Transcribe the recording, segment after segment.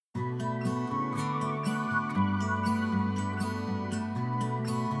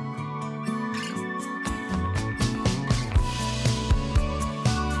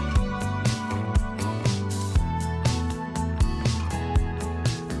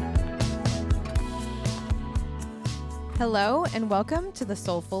Hello and welcome to the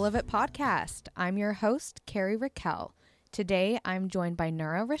Soulful of It podcast. I'm your host, Carrie Raquel. Today, I'm joined by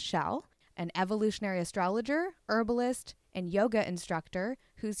Nura Rochelle, an evolutionary astrologer, herbalist, and yoga instructor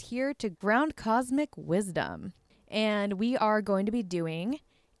who's here to ground cosmic wisdom. And we are going to be doing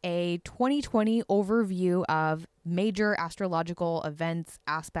a 2020 overview of major astrological events,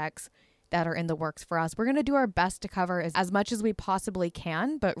 aspects that are in the works for us. We're going to do our best to cover as much as we possibly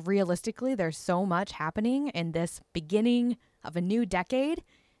can, but realistically, there's so much happening in this beginning of a new decade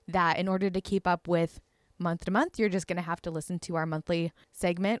that in order to keep up with month to month, you're just going to have to listen to our monthly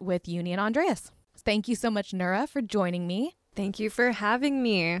segment with Uni and Andreas. Thank you so much, Nura, for joining me. Thank you for having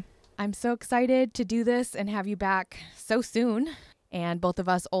me. I'm so excited to do this and have you back so soon. And both of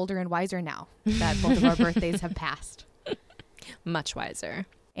us older and wiser now that both of our birthdays have passed. Much wiser.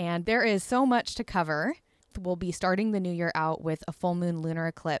 And there is so much to cover. We'll be starting the new year out with a full moon lunar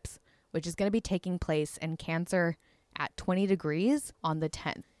eclipse, which is going to be taking place in Cancer at 20 degrees on the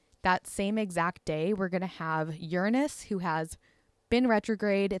 10th. That same exact day, we're going to have Uranus, who has been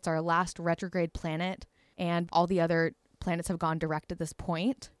retrograde. It's our last retrograde planet, and all the other planets have gone direct at this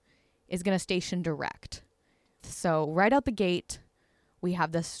point, is going to station direct. So right out the gate, we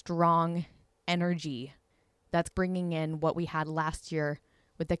have this strong energy that's bringing in what we had last year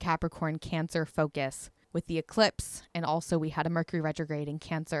with the Capricorn Cancer focus with the eclipse. And also we had a Mercury retrograde in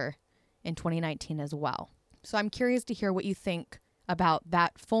Cancer in 2019 as well. So I'm curious to hear what you think about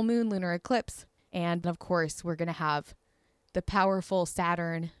that full moon lunar eclipse. And of course, we're going to have the powerful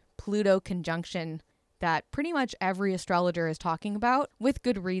Saturn Pluto conjunction that pretty much every astrologer is talking about with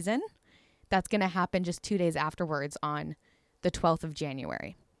good reason. That's going to happen just 2 days afterwards on the 12th of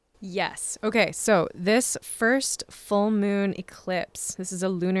January. Yes. Okay, so this first full moon eclipse, this is a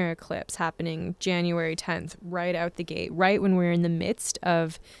lunar eclipse happening January 10th, right out the gate, right when we're in the midst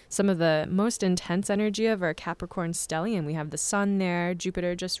of some of the most intense energy of our Capricorn stellium. We have the sun there,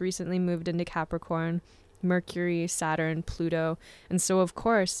 Jupiter just recently moved into Capricorn, Mercury, Saturn, Pluto. And so, of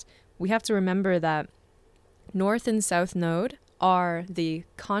course, we have to remember that North and South Node are the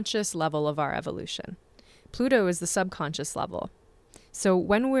conscious level of our evolution. Pluto is the subconscious level. So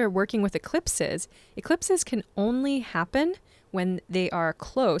when we're working with eclipses can only happen when they are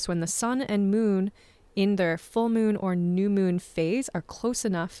close, when the sun and moon in their full moon or new moon phase are close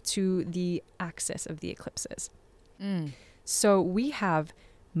enough to the axis of the eclipses. So we have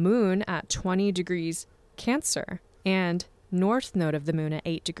moon at 20 degrees Cancer and north node of the moon at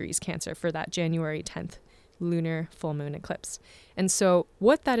 8 degrees Cancer for that January 10th lunar full moon eclipse. And so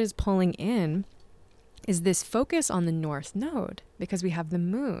what that is pulling in is this focus on the north node, because we have the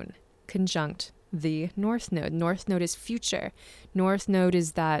moon conjunct the north node. North node is future. North node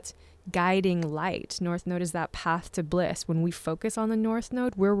is that guiding light. North node is that path to bliss. When we focus on the north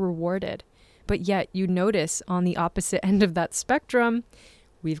node, we're rewarded. But yet you notice on the opposite end of that spectrum,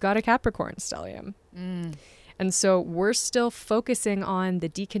 we've got a Capricorn stellium. And so we're still focusing on the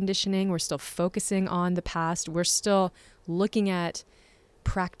deconditioning. We're still focusing on the past. We're still looking at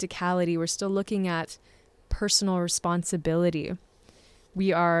practicality. We're still looking at personal responsibility.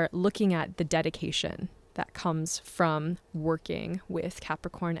 We are looking at the dedication that comes from working with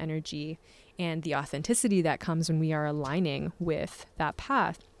Capricorn energy and the authenticity that comes when we are aligning with that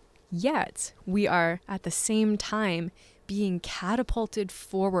path. Yet we are at the same time being catapulted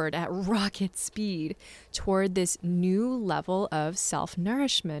forward at rocket speed toward this new level of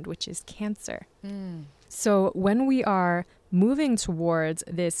self-nourishment, which is Cancer. So when we are moving towards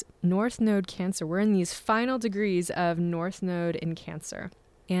this North Node Cancer, we're in these final degrees of North Node in Cancer.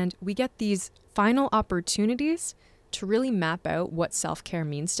 And we get these final opportunities to really map out what self-care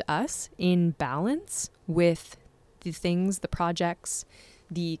means to us in balance with the things, the projects,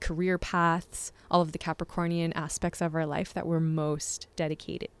 the career paths, all of the Capricornian aspects of our life that we're most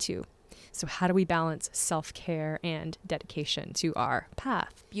dedicated to. So how do we balance self-care and dedication to our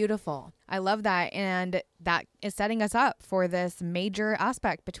path? Beautiful. I love that. And that is setting us up for this major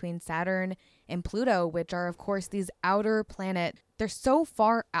aspect between Saturn and Pluto, which are, of course, these outer planet. They're so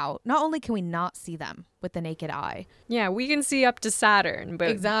far out. Not only can we not see them with the naked eye. Yeah, we can see up to Saturn, but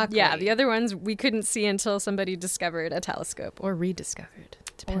exactly. Yeah, the other ones we couldn't see until somebody discovered a telescope or rediscovered.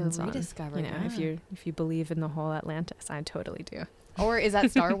 Depends on, if you believe in the whole Atlantis. I totally do. Or is that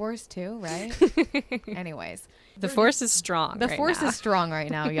Star Wars too, right? Anyways. The force is strong. The force is strong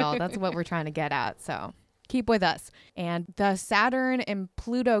right now, y'all. That's what we're trying to get at. So keep with us. And the Saturn and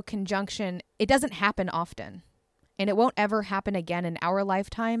Pluto conjunction, it doesn't happen often. And it won't ever happen again in our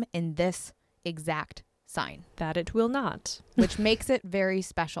lifetime in this exact sign. That it will not. Which makes it very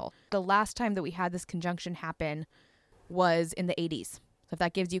special. The last time that we had this conjunction happen was in the 80s. So if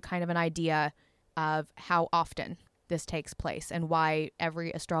that gives you kind of an idea of how often this takes place and why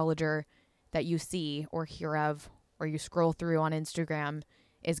every astrologer that you see or hear of or you scroll through on Instagram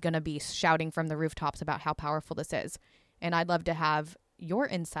is going to be shouting from the rooftops about how powerful this is. And I'd love to have your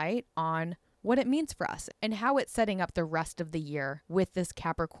insight on what it means for us and how it's setting up the rest of the year with this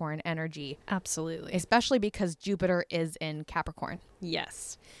Capricorn energy. Absolutely. Especially because Jupiter is in Capricorn.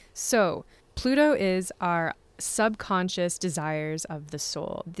 Yes. So Pluto is our subconscious desires of the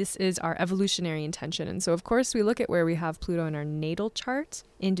soul. This is our evolutionary intention. And so, of course, we look at where we have Pluto in our natal chart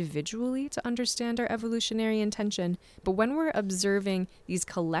individually to understand our evolutionary intention. But when we're observing these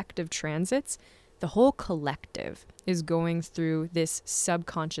collective transits, the whole collective is going through this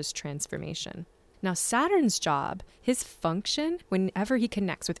subconscious transformation. Now, Saturn's job, his function, whenever he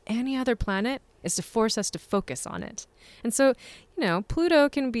connects with any other planet, is to force us to focus on it. And so, Pluto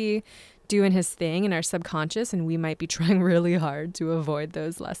can be doing his thing in our subconscious, and we might be trying really hard to avoid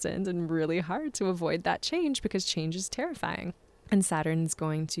those lessons and really hard to avoid that change because change is terrifying. And Saturn's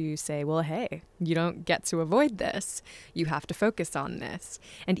going to say, well, hey, you don't get to avoid this. You have to focus on this.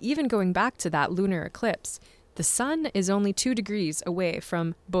 And even going back to that lunar eclipse, the sun is only 2 degrees away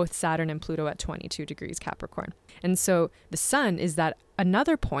from both Saturn and Pluto at 22 degrees Capricorn. And so the sun is that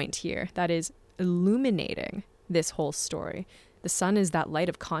another point here that is illuminating this whole story. The sun is that light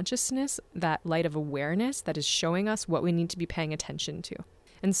of consciousness, that light of awareness that is showing us what we need to be paying attention to.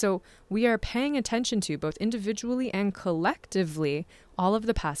 And so we are paying attention to, both individually and collectively, all of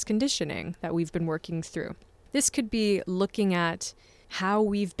the past conditioning that we've been working through. This could be looking at how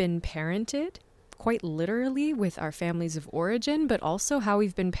we've been parented, quite literally with our families of origin, but also how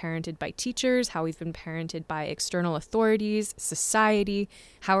we've been parented by teachers, how we've been parented by external authorities, society.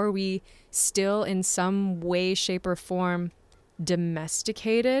 How are we still in some way, shape, or form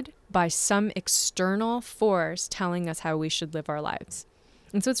domesticated by some external force telling us how we should live our lives?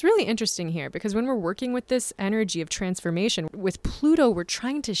 And so it's really interesting here because when we're working with this energy of transformation, with Pluto, we're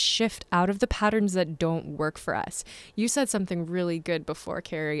trying to shift out of the patterns that don't work for us. You said something really good before,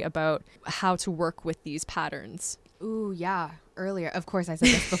 Carrie, about how to work with these patterns. Ooh, yeah. Earlier. Of course, I said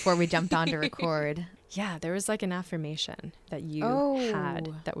this before we jumped on to record. Yeah, there was like an affirmation that you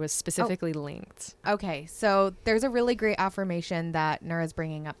had that was specifically linked. Okay, so there's a really great affirmation that Nura's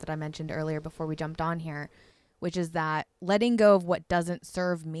bringing up that I mentioned earlier before we jumped on here, which is that letting go of what doesn't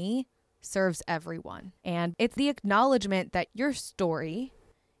serve me serves everyone. And it's the acknowledgement that your story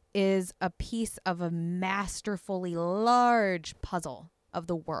is a piece of a masterfully large puzzle of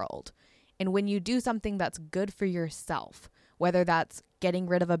the world. And when you do something that's good for yourself, whether that's getting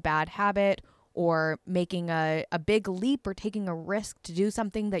rid of a bad habit or making a big leap or taking a risk to do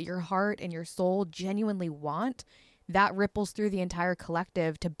something that your heart and your soul genuinely want, that ripples through the entire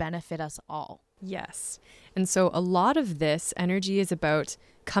collective to benefit us all. Yes. And so a lot of this energy is about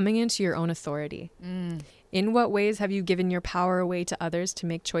coming into your own authority. In what ways have you given your power away to others to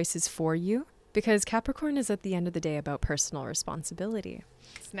make choices for you? Because Capricorn is at the end of the day about personal responsibility.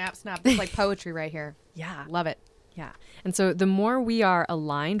 Snap, snap. It's like poetry right here. Yeah. Love it. Yeah. And so the more we are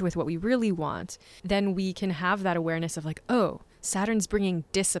aligned with what we really want, then we can have that awareness of like, oh, Saturn's bringing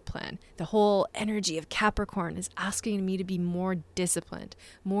discipline. The whole energy of Capricorn is asking me to be more disciplined,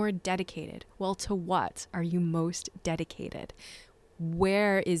 more dedicated. Well, to what are you most dedicated?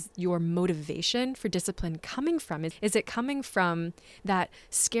 Where is your motivation for discipline coming from? Is it coming from that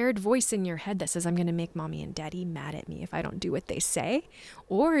scared voice in your head that says, I'm going to make mommy and daddy mad at me if I don't do what they say?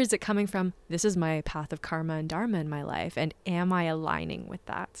 Or is it coming from, this is my path of karma and dharma in my life, and am I aligning with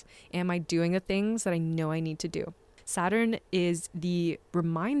that? Am I doing the things that I know I need to do? Saturn is the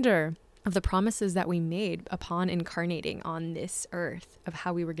reminder of the promises that we made upon incarnating on this earth of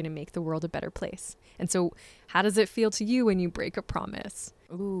how we were going to make the world a better place. And so how does it feel to you when you break a promise?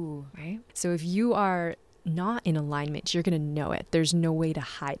 Ooh. Right? So if you are not in alignment, you're going to know it. There's no way to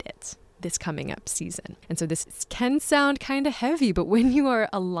hide it this coming up season. And so this can sound kind of heavy, but when you are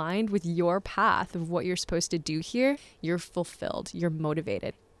aligned with your path of what you're supposed to do here, you're fulfilled, you're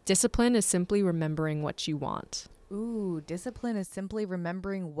motivated. Discipline is simply remembering what you want. Ooh, discipline is simply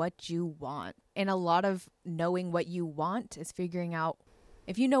remembering what you want. And a lot of knowing what you want is figuring out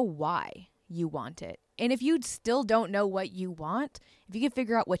if you know why you want it. And if you still don't know what you want, if you can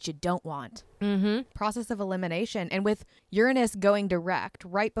figure out what you don't want. Process of elimination. And with Uranus going direct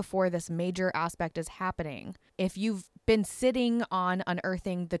right before this major aspect is happening, if you've been sitting on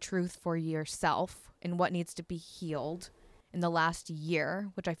unearthing the truth for yourself and what needs to be healed in the last year,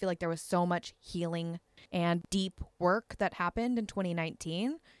 which I feel like there was so much healing and deep work that happened in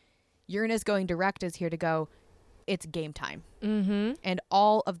 2019, Uranus going direct is here to go, it's game time. And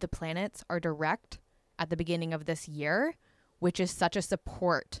all of the planets are direct at the beginning of this year, which is such a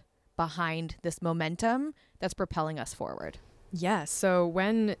support behind this momentum that's propelling us forward. Yeah, so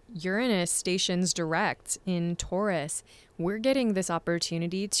when Uranus stations direct in Taurus, we're getting this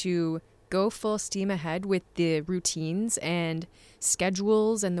opportunity to go full steam ahead with the routines and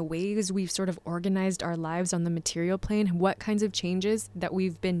schedules and the ways we've sort of organized our lives on the material plane, what kinds of changes that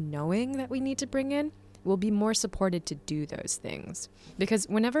we've been knowing that we need to bring in. We'll be more supported to do those things. Because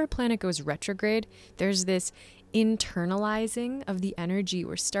whenever a planet goes retrograde, there's this internalizing of the energy.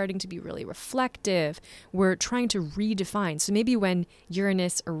 We're starting to be really reflective. We're trying to redefine. So maybe when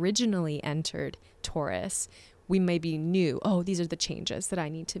Uranus originally entered Taurus, we maybe knew, oh, these are the changes that I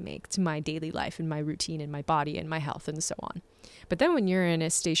need to make to my daily life and my routine and my body and my health and so on. But then when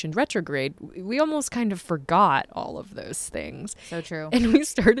Uranus stationed retrograde, we almost kind of forgot all of those things. So true. And we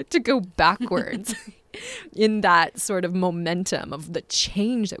started to go backwards in that sort of momentum of the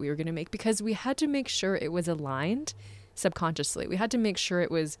change that we were going to make, because we had to make sure it was aligned subconsciously. We had to make sure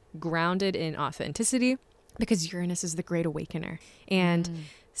it was grounded in authenticity, because Uranus is the great awakener. And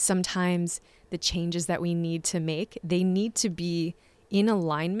sometimes the changes that we need to make, they need to be in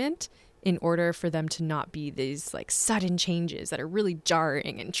alignment in order for them to not be these like sudden changes that are really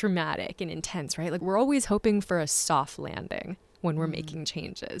jarring and traumatic and intense, right? Like we're always hoping for a soft landing when we're making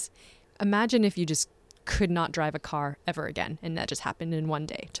changes. Imagine if you just could not drive a car ever again and that just happened in one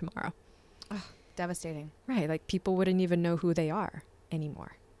day tomorrow. Oh, devastating. Right. Like people wouldn't even know who they are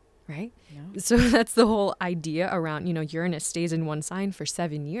anymore. Right? No. So that's the whole idea around, Uranus stays in one sign for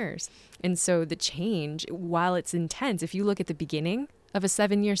 7 years. And so the change, while it's intense, if you look at the beginning of a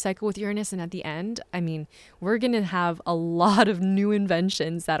 7-year cycle with Uranus and at the end, I mean, we're going to have a lot of new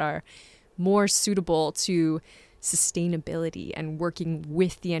inventions that are more suitable to sustainability and working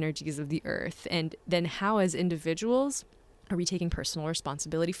with the energies of the earth. And then how, as individuals, are we taking personal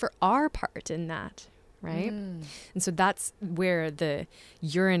responsibility for our part in that? Right? And so that's where the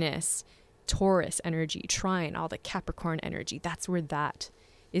Uranus, Taurus energy, trine, all the Capricorn energy, that's where that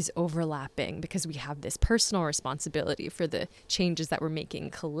is overlapping, because we have this personal responsibility for the changes that we're making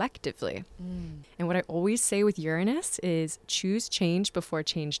collectively. And what I always say with Uranus is choose change before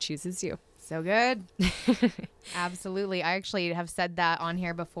change chooses you. So good. Absolutely. I actually have said that on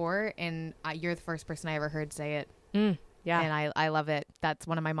here before, and you're the first person I ever heard say it. Yeah. And I love it. That's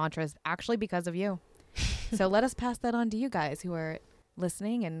one of my mantras, actually, because of you. So let us pass that on to you guys who are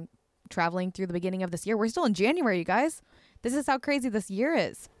listening and traveling through the beginning of this year. We're still in January, you guys. This is how crazy this year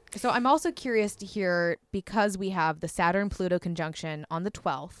is. So I'm also curious to hear, because we have the Saturn-Pluto conjunction on the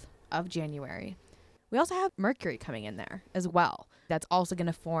 12th of January, we also have Mercury coming in there as well. That's also going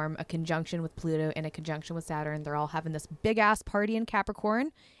to form a conjunction with Pluto and a conjunction with Saturn. They're all having this big-ass party in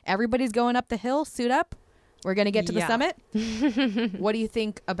Capricorn. Everybody's going up the hill, suit up. We're going to get to the summit. What do you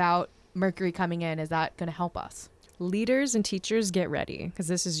think about Mercury coming in? Is that going to help us? Leaders and teachers, get ready, because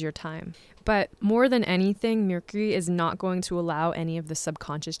this is your time. But more than anything, Mercury is not going to allow any of the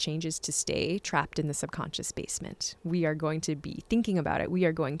subconscious changes to stay trapped in the subconscious basement. We are going to be thinking about it. We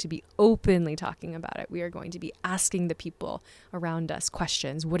are going to be openly talking about it. We are going to be asking the people around us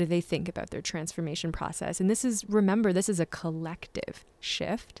questions. What do they think about their transformation process? And remember, this is a collective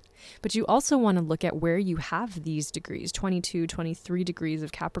shift. But you also want to look at where you have these degrees, 22, 23 degrees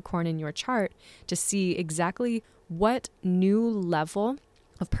of Capricorn in your chart, to see exactly what new level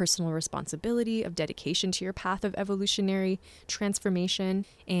of personal responsibility, of dedication to your path of evolutionary transformation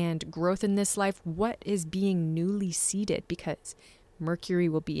and growth in this life, what is being newly seeded, because Mercury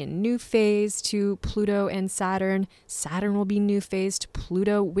will be in new phase to Pluto and Saturn. Saturn will be new phase to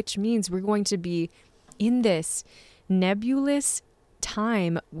Pluto, which means we're going to be in this nebulous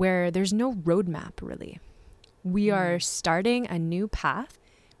time where there's no roadmap, really. We are starting a new path.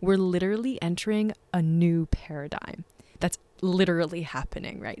 We're literally entering a new paradigm. That's literally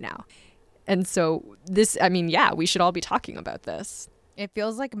happening right now. And so we should all be talking about this. It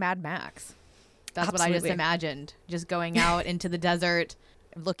feels like Mad Max. That's Absolutely. what I just imagined. Just going out into the desert,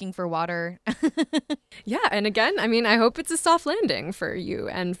 looking for water. Yeah. And again, I hope it's a soft landing for you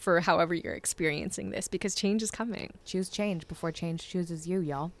and for however you're experiencing this, because change is coming. Choose change before change chooses you,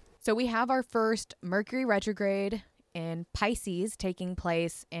 y'all. So we have our first Mercury retrograde in Pisces taking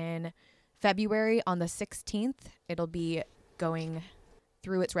place in February on the 16th. It'll be going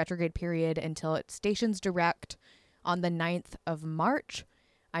through its retrograde period until it stations direct on the 9th of March.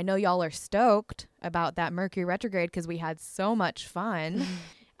 I know y'all are stoked about that Mercury retrograde because we had so much fun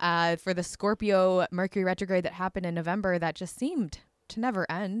for the Scorpio Mercury retrograde that happened in November that just seemed to never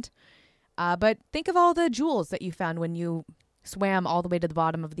end. But think of all the jewels that you found when you swam all the way to the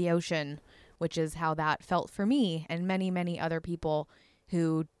bottom of the ocean, which is how that felt for me and many, many other people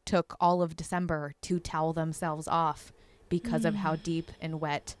who took all of December to towel themselves off because of how deep and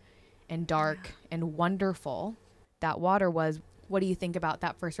wet and dark and wonderful that water was. What do you think about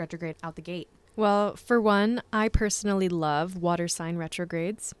that first retrograde out the gate? Well, for one, I personally love water sign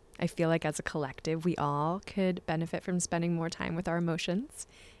retrogrades. I feel like as a collective, we all could benefit from spending more time with our emotions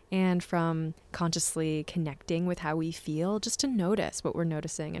and from consciously connecting with how we feel, just to notice what we're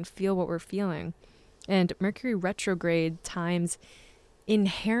noticing and feel what we're feeling. And Mercury retrograde times,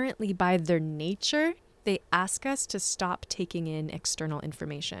 inherently by their nature, they ask us to stop taking in external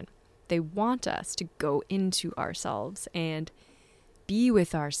information. They want us to go into ourselves and be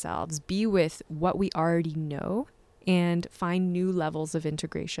with ourselves, be with what we already know, and find new levels of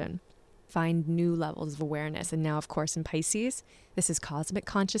integration, find new levels of awareness. And now, of course, in Pisces, this is cosmic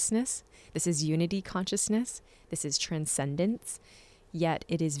consciousness, this is unity consciousness, this is transcendence, yet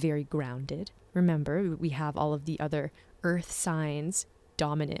it is very grounded. Remember, we have all of the other earth signs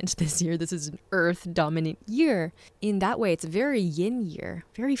dominant this year. This is an earth dominant year. In that way, it's a very yin year,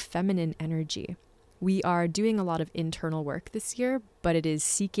 very feminine energy. We are doing a lot of internal work this year, but it is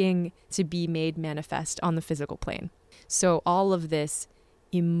seeking to be made manifest on the physical plane. So all of this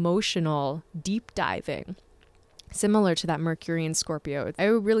emotional deep diving, similar to that Mercury in Scorpio. I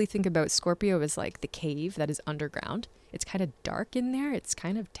really think about Scorpio as like the cave that is underground. It's kind of dark in there. It's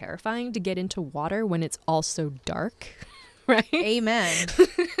kind of terrifying to get into water when it's also dark, right? Amen.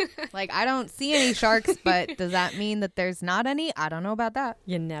 Like, I don't see any sharks, but does that mean that there's not any? I don't know about that.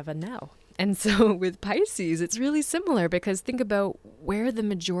 You never know. And so with Pisces, it's really similar, because think about where the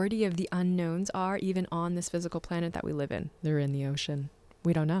majority of the unknowns are, even on this physical planet that we live in. They're in the ocean.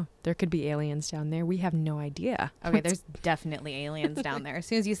 We don't know. There could be aliens down there. We have no idea. Okay, there's definitely aliens down there. As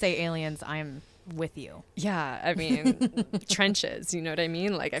soon as you say aliens, I'm with you. Yeah, I mean, trenches, you know what I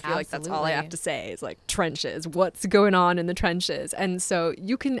mean? Like, I feel like that's all I have to say is like trenches. What's going on in the trenches? And so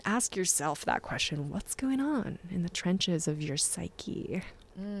you can ask yourself that question. What's going on in the trenches of your psyche?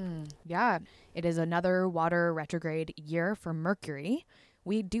 Yeah, it is another water retrograde year for Mercury.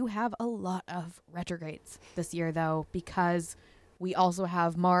 We do have a lot of retrogrades this year, though, because we also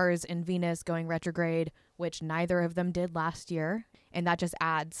have Mars and Venus going retrograde, which neither of them did last year. And that just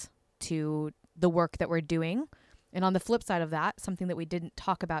adds to the work that we're doing. And on the flip side of that, something that we didn't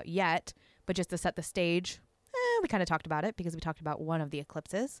talk about yet, but just to set the stage, we kind of talked about it because we talked about one of the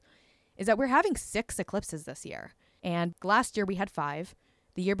eclipses, is that we're having 6 eclipses this year. And last year we had 5.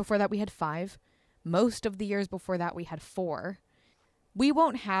 The year before that we had 5. Most of the years before that we had 4. We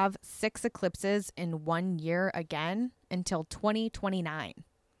won't have 6 eclipses in 1 year again until 2029.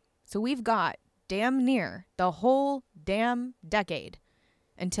 So we've got damn near the whole damn decade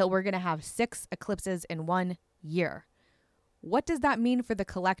until we're going to have 6 eclipses in 1 year. What does that mean for the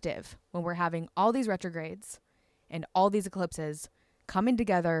collective when we're having all these retrogrades and all these eclipses coming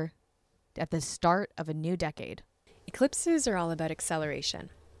together at the start of a new decade? Eclipses are all about acceleration.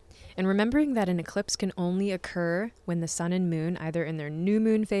 And remembering that an eclipse can only occur when the sun and moon, either in their new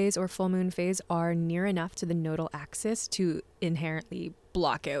moon phase or full moon phase, are near enough to the nodal axis to inherently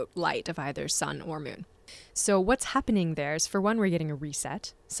block out light of either sun or moon. So what's happening there is, for one, we're getting a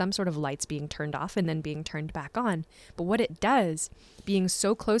reset, some sort of lights being turned off and then being turned back on. But what it does, being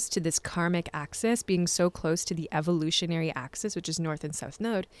so close to this karmic axis, being so close to the evolutionary axis, which is north and south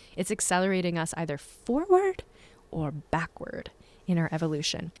node, it's accelerating us either forward or backward in our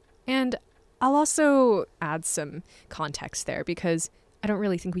evolution. And I'll also add some context there, because I don't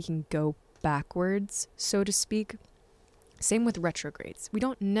really think we can go backwards, so to speak. Same with retrogrades. We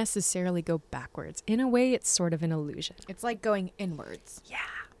don't necessarily go backwards. In a way, it's sort of an illusion. It's like going inwards. Yeah.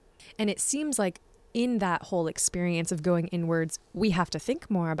 And it seems like in that whole experience of going inwards, we have to think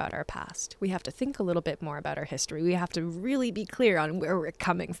more about our past. We have to think a little bit more about our history. We have to really be clear on where we're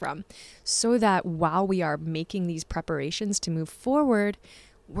coming from, so that while we are making these preparations to move forward,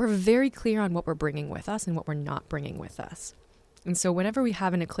 we're very clear on what we're bringing with us and what we're not bringing with us. And so whenever we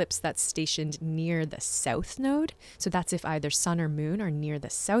have an eclipse that's stationed near the south node, so that's if either sun or moon are near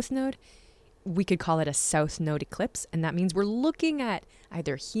the south node, we could call it a south node eclipse. And that means we're looking at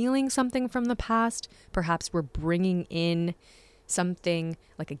either healing something from the past, perhaps we're bringing in something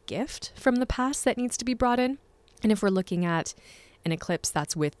like a gift from the past that needs to be brought in. And if we're looking at an eclipse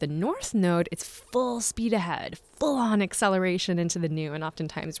that's with the north node, it's full speed ahead, full on acceleration into the new. And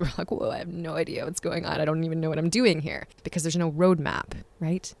oftentimes we're like, whoa, I have no idea what's going on. I don't even know what I'm doing here, because there's no roadmap,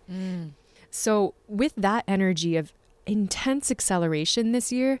 right? So with that energy of intense acceleration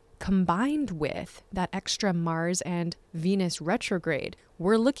this year, combined with that extra Mars and Venus retrograde,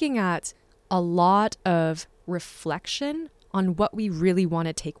 we're looking at a lot of reflection on what we really want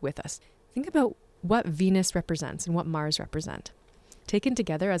to take with us. Think about what Venus represents and what Mars represent. Taken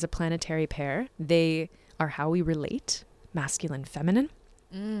together as a planetary pair, they are how we relate, masculine, feminine.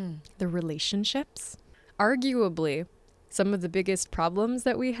 the relationships. Arguably, some of the biggest problems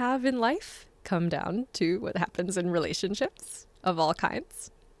that we have in life come down to what happens in relationships of all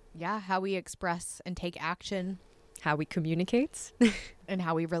kinds. Yeah, how we express and take action. How we communicate. And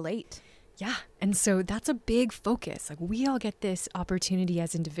how we relate. Yeah. And so that's a big focus. Like, we all get this opportunity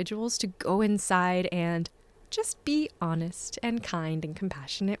as individuals to go inside and just be honest and kind and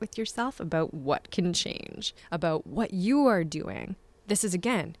compassionate with yourself about what can change, about what you are doing. This is,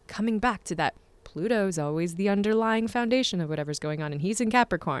 again, coming back to that Pluto's always the underlying foundation of whatever's going on, and he's in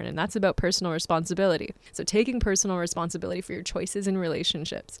Capricorn, and that's about personal responsibility. So taking personal responsibility for your choices in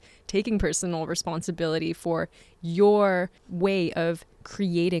relationships, taking personal responsibility for your way of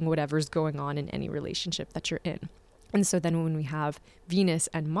creating whatever's going on in any relationship that you're in. And so then when we have Venus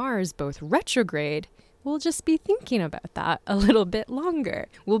and Mars both retrograde, we'll just be thinking about that a little bit longer.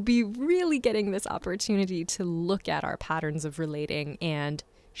 We'll be really getting this opportunity to look at our patterns of relating and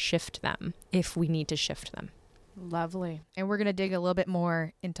shift them if we need to shift them. Lovely. And we're going to dig a little bit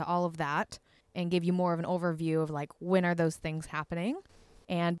more into all of that and give you more of an overview of like when are those things happening.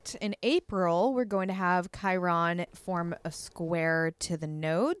 And in April, we're going to have Chiron form a square to the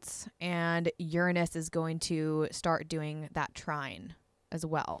nodes, and Uranus is going to start doing that trine as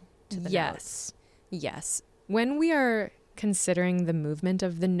well to the nodes. Yes. When we are considering the movement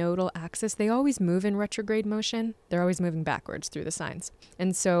of the nodal axis, they always move in retrograde motion. They're always moving backwards through the signs.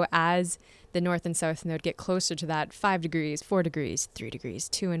 And so as the north and south node get closer to that 5 degrees, 4 degrees, 3 degrees,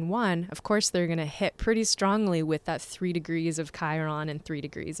 2 and 1, of course, they're going to hit pretty strongly with that 3 degrees of Chiron and 3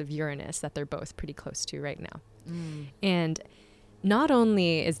 degrees of Uranus that they're both pretty close to right now. And not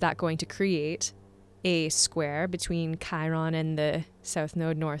only is that going to create a square between Chiron and the south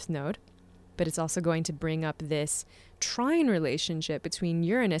node, north node, but it's also going to bring up this trine relationship between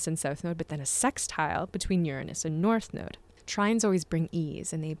Uranus and south node, but then a sextile between Uranus and north node. Trines always bring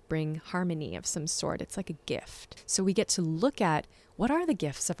ease and they bring harmony of some sort. It's like a gift. So we get to look at what are the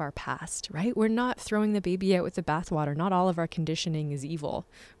gifts of our past, right? We're not throwing the baby out with the bathwater. Not all of our conditioning is evil,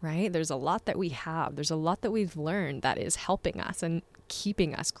 right? There's a lot that we have. There's a lot that we've learned that is helping us and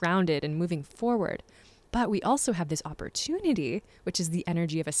keeping us grounded and moving forward. But we also have this opportunity, which is the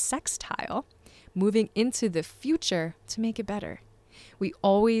energy of a sextile, moving into the future to make it better. We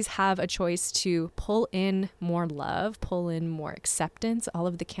always have a choice to pull in more love, pull in more acceptance, all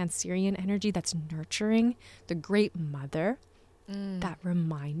of the Cancerian energy that's nurturing, the great mother, that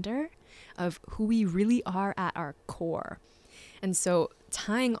reminder of who we really are at our core. And so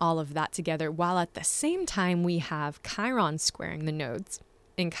tying all of that together, while at the same time we have Chiron squaring the nodes,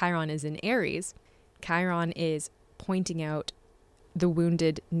 and Chiron is in Aries, Chiron is pointing out the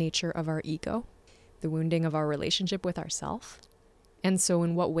wounded nature of our ego, the wounding of our relationship with ourselves. And so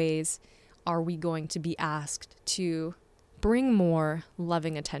in what ways are we going to be asked to bring more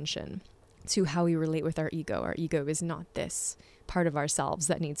loving attention to how we relate with our ego? Our ego is not this part of ourselves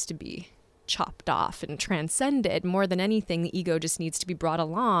that needs to be chopped off and transcended. More than anything, the ego just needs to be brought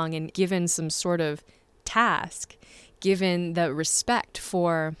along and given some sort of task, given the respect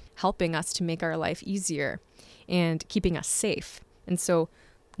for helping us to make our life easier and keeping us safe. And so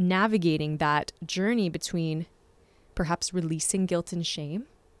navigating that journey between perhaps releasing guilt and shame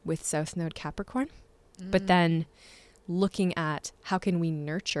with South Node Capricorn, but then looking at how can we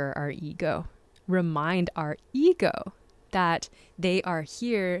nurture our ego, remind our ego that they are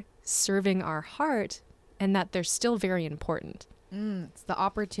here serving our heart and that they're still very important. It's the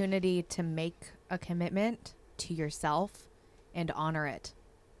opportunity to make a commitment to yourself and honor it.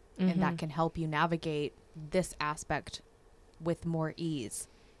 And that can help you navigate this aspect with more ease,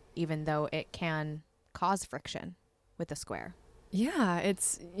 even though it can cause friction with the square. Yeah,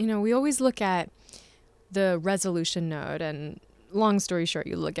 it's, we always look at the resolution node, and long story short,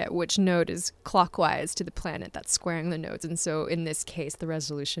 you look at which node is clockwise to the planet that's squaring the nodes. And so in this case, the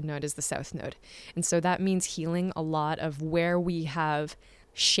resolution node is the south node. And so that means healing a lot of where we have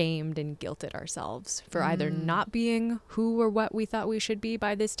shamed and guilted ourselves for either not being who or what we thought we should be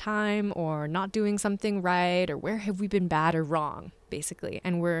by this time, or not doing something right, or where have we been bad or wrong, basically.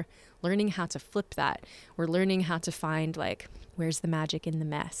 And we're learning how to flip that. We're learning how to find, like, where's the magic in the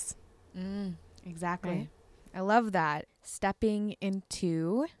mess? Exactly. Right? I love that. Stepping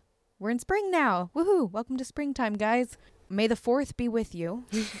into, we're in spring now. Woohoo. Welcome to springtime, guys. May the 4th be with you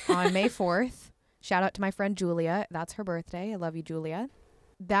on May 4th. Shout out to my friend Julia. That's her birthday. I love you, Julia.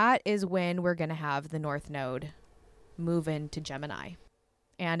 That is when we're going to have the North Node move into Gemini.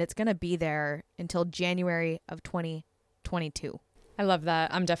 And it's going to be there until January of 2022. I love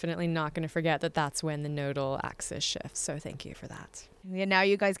that. I'm definitely not going to forget that that's when the nodal axis shifts. So thank you for that. Yeah, now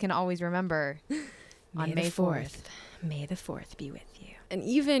you guys can always remember on May 4th. May the 4th be with you. you. And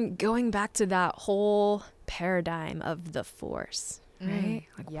even going back to that whole paradigm of the Force, right?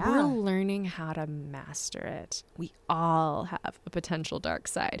 We're learning how to master it. We all have a potential dark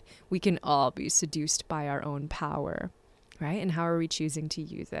side. We can all be seduced by our own power, right? And how are we choosing to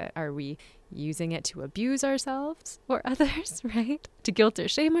use it? Are we using it to abuse ourselves or others, right? To guilt or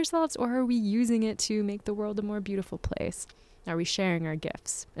shame ourselves? Or are we using it to make the world a more beautiful place? Are we sharing our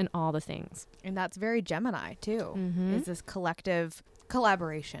gifts and all the things? And that's very Gemini too, is this collective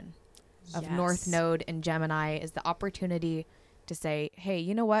collaboration of North Node and Gemini, is the opportunity to say, hey,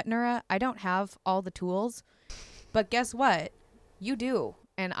 you know what, Nura? I don't have all the tools, but guess what? You do.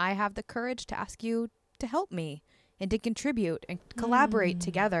 And I have the courage to ask you to help me and to contribute and collaborate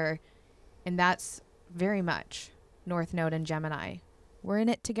together. And that's very much North Node and Gemini. We're in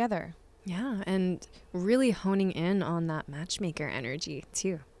it together. Yeah, and really honing in on that matchmaker energy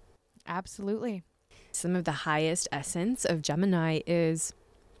too. Absolutely. Some of the highest essence of Gemini is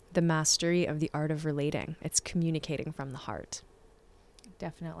the mastery of the art of relating. It's communicating from the heart.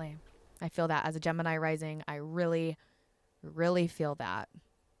 Definitely. I feel that as a Gemini rising. I really, really feel that,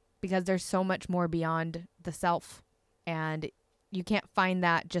 because there's so much more beyond the self, and you can't find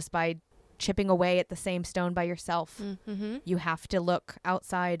that just by chipping away at the same stone by yourself. You have to look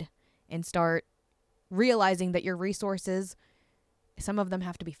outside and start realizing that your resources, some of them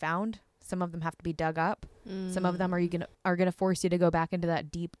have to be found, some of them have to be dug up, some of them are gonna force you to go back into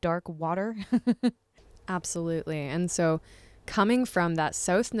that deep dark water. Absolutely. And so coming from that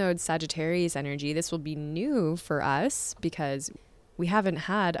South Node Sagittarius energy, this will be new for us because we haven't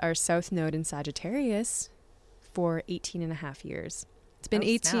had our South Node in Sagittarius for 18 and a half years. It's been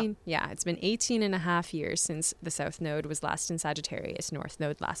 18. Yeah, it's been 18 and a half years since the South Node was last in Sagittarius, North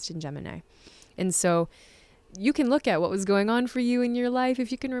Node last in Gemini. And so you can look at what was going on for you in your life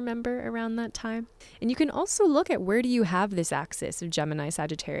if you can remember around that time. And you can also look at where do you have this axis of Gemini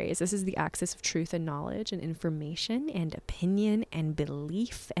Sagittarius. This is the axis of truth and knowledge and information and opinion and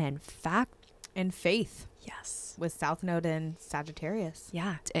belief and fact. And faith. Yes. With South Node and Sagittarius.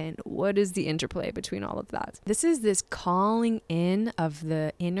 Yeah. And what is the interplay between all of that? This is this calling in of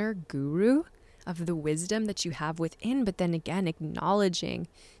the inner guru, of the wisdom that you have within, but then again, acknowledging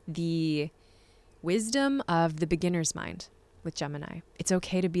the wisdom of the beginner's mind with Gemini. It's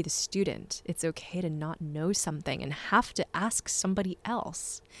okay to be the student. It's okay to not know something and have to ask somebody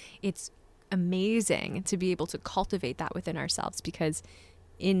else. It's amazing to be able to cultivate that within ourselves, because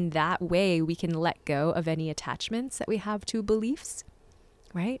in that way, we can let go of any attachments that we have to beliefs,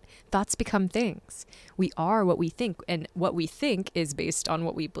 right? Thoughts become things. We are what we think, and what we think is based on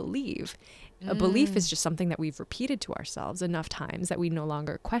what we believe. A belief is just something that we've repeated to ourselves enough times that we no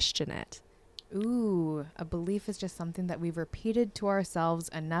longer question it. Ooh, a belief is just something that we've repeated to ourselves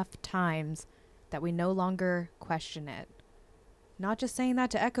enough times that we no longer question it. Not just saying that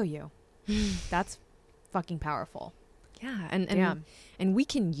to echo you. That's fucking powerful. Yeah, and we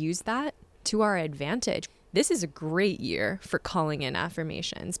can use that to our advantage. This is a great year for calling in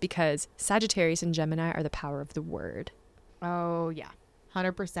affirmations because Sagittarius and Gemini are the power of the word. Oh, yeah.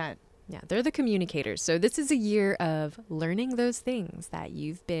 100%. Yeah, they're the communicators. So this is a year of learning those things that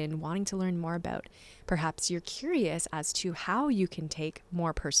you've been wanting to learn more about. Perhaps you're curious as to how you can take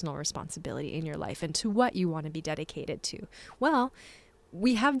more personal responsibility in your life and to what you want to be dedicated to. Well,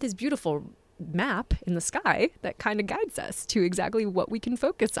 we have this beautiful map in the sky that kind of guides us to exactly what we can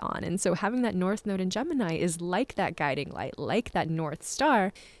focus on. And so having that North Node in Gemini is like that guiding light, like that North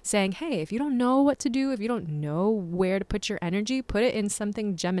Star saying, hey, if you don't know what to do, if you don't know where to put your energy, put it in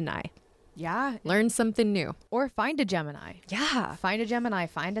something Gemini. Yeah. Learn something new. Or find a Gemini. Yeah. Find a Gemini,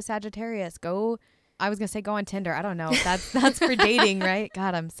 find a Sagittarius. Go, I was going to say go on Tinder. I don't know. That's for dating, right?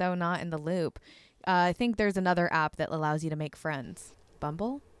 God, I'm so not in the loop. I think there's another app that allows you to make friends.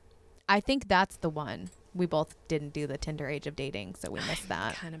 Bumble? I think that's the one. We both didn't do the Tinder age of dating, so we missed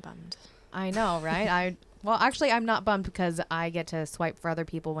that. Kind of bummed. I know, right? Well, actually, I'm not bummed because I get to swipe for other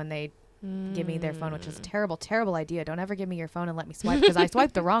people when they give me their phone, which is a terrible, terrible idea. Don't ever give me your phone and let me swipe because I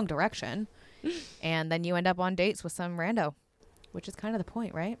swiped the wrong direction. And then you end up on dates with some rando, which is kind of the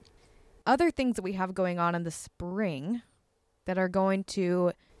point, right? Other things that we have going on in the spring that are going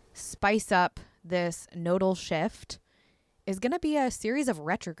to spice up this nodal shift is going to be a series of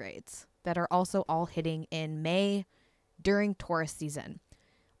retrogrades that are also all hitting in May during Taurus season.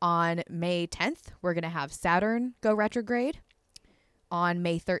 On May 10th, we're going to have Saturn go retrograde. On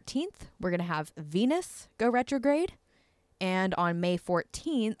May 13th, we're going to have Venus go retrograde. And on May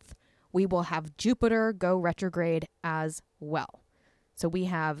 14th, we will have Jupiter go retrograde as well. So we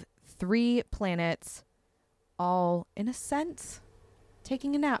have 3 planets all, in a sense,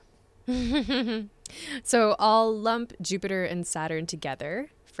 taking a nap. So I'll lump Jupiter and Saturn together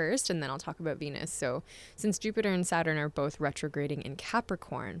first, and then I'll talk about Venus. So since Jupiter and Saturn are both retrograding in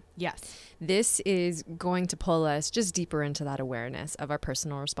Capricorn, Yes. this is going to pull us just deeper into that awareness of our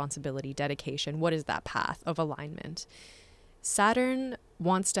personal responsibility, dedication. What is that path of alignment? Saturn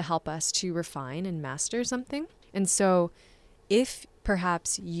wants to help us to refine and master something. And so if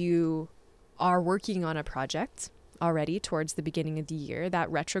perhaps you are working on a project already towards the beginning of the year,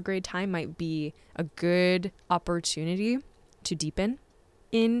 that retrograde time might be a good opportunity to deepen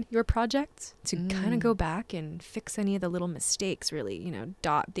in your project, to kind of go back and fix any of the little mistakes, really,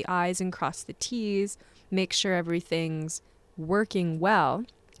 dot the I's and cross the T's, make sure everything's working well.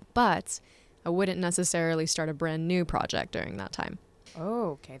 But I wouldn't necessarily start a brand new project during that time.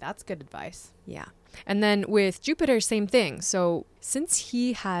 Oh, okay. That's good advice. Yeah. And then with Jupiter, same thing. So since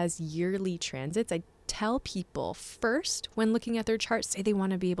he has yearly transits, I tell people first when looking at their charts, say they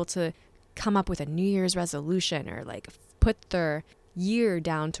want to be able to come up with a New Year's resolution or like put their year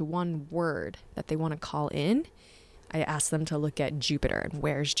down to one word that they want to call in. I ask them to look at Jupiter and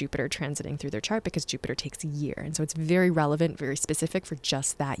where's Jupiter transiting through their chart, because Jupiter takes a year. And so it's very relevant, very specific for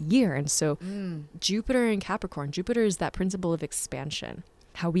just that year. And so Jupiter in Capricorn, Jupiter is that principle of expansion,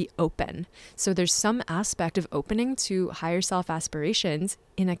 how we open. So there's some aspect of opening to higher self aspirations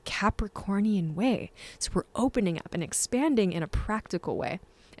in a Capricornian way. So we're opening up and expanding in a practical way.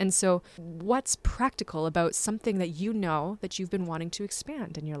 And so what's practical about something that you know that you've been wanting to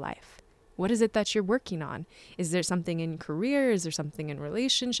expand in your life? What is it that you're working on? Is there something in career? Is there something in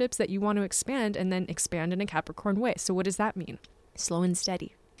relationships that you want to expand, and then expand in a Capricorn way? So what does that mean? Slow and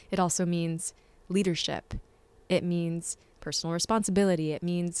steady. It also means leadership. It means personal responsibility. It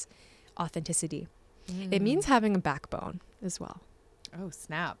means authenticity. It means having a backbone as well. Oh,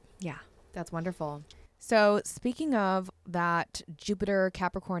 snap. Yeah. That's wonderful. So speaking of that Jupiter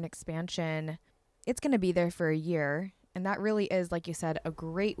Capricorn expansion, it's going to be there for a year. And that really is, like you said, a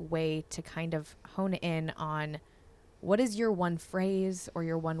great way to kind of hone in on what is your one phrase or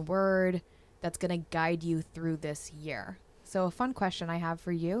your one word that's going to guide you through this year. So a fun question I have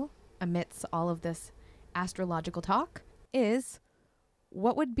for you amidst all of this astrological talk is,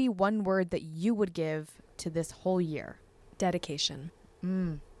 what would be one word that you would give to this whole year? Dedication.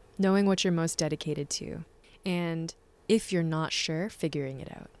 Knowing what you're most dedicated to. And if you're not sure, figuring it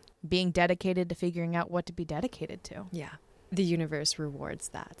out. Being dedicated to figuring out what to be dedicated to. Yeah. The universe rewards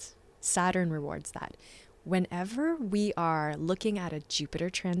that. Saturn rewards that. Whenever we are looking at a Jupiter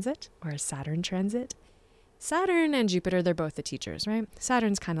transit or a Saturn transit, Saturn and Jupiter, they're both the teachers, right?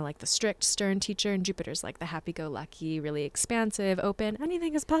 Saturn's kind of like the strict, stern teacher, and Jupiter's like the happy-go-lucky, really expansive, open,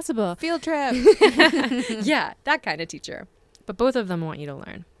 anything is possible. Field trip. Yeah, that kind of teacher. But both of them want you to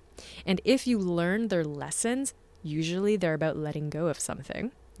learn. And if you learn their lessons, usually they're about letting go of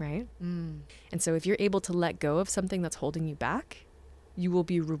something, right? And so if you're able to let go of something that's holding you back, you will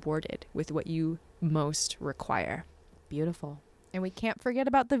be rewarded with what you most require. Beautiful. And we can't forget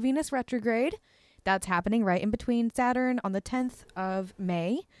about the Venus retrograde. That's happening right in between Saturn on the 10th of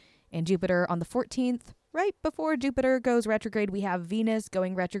May and Jupiter on the 14th. Right before Jupiter goes retrograde, we have Venus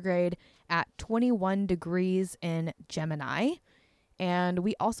going retrograde at 21 degrees in Gemini. And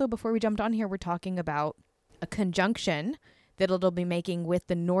we also, before we jumped on here, we're talking about a conjunction that it'll be making with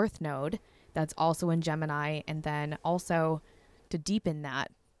the North Node that's also in Gemini. And then also to deepen that,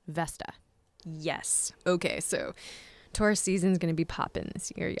 Vesta. Yes. Okay, so Taurus season's going to be popping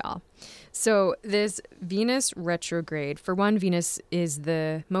this year, y'all. So this Venus retrograde, for one, Venus is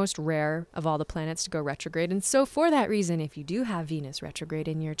the most rare of all the planets to go retrograde. And so for that reason, if you do have Venus retrograde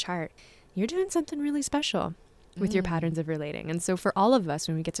in your chart, you're doing something really special with your patterns of relating. And so for all of us,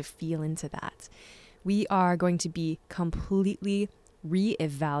 when we get to feel into that, we are going to be completely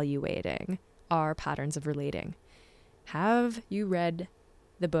reevaluating our patterns of relating. Have you read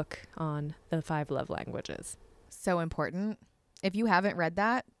the book on the 5 love languages? So important. If you haven't read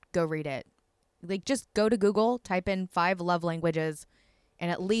that, go read it. Like, just go to Google, type in 5 love languages, and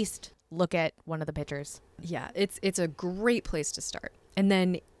at least look at one of the pictures. Yeah, it's a great place to start. And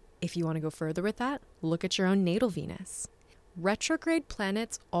then if you want to go further with that, look at your own natal Venus. Retrograde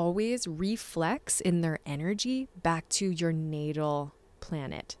planets always reflex in their energy back to your natal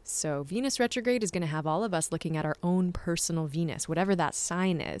planet. So Venus retrograde is going to have all of us looking at our own personal Venus, whatever that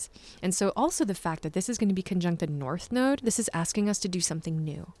sign is. And so also the fact that this is going to be conjunct the North Node, this is asking us to do something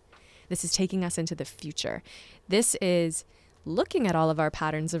new. This is taking us into the future. This is looking at all of our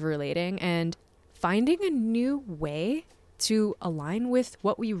patterns of relating and finding a new way to align with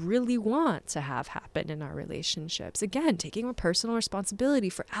what we really want to have happen in our relationships. Again, taking a personal responsibility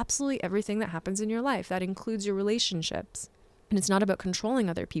for absolutely everything that happens in your life. That includes your relationships. And it's not about controlling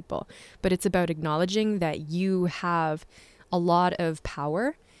other people, but it's about acknowledging that you have a lot of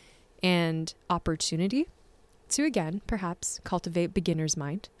power and opportunity to, again, perhaps cultivate beginner's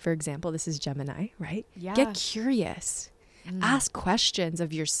mind. For example, this is Gemini, right? Yeah. Get curious. Ask questions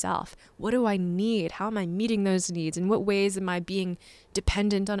of yourself. What do I need? How am I meeting those needs? In what ways am I being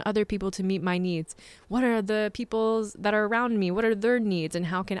dependent on other people to meet my needs? What are the people's that are around me? What are their needs? And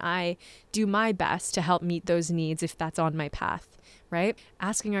how can I do my best to help meet those needs if that's on my path, right?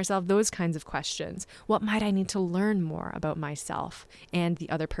 Asking ourselves those kinds of questions. What might I need to learn more about myself and the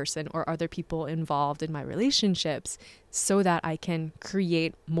other person or other people involved in my relationships so that I can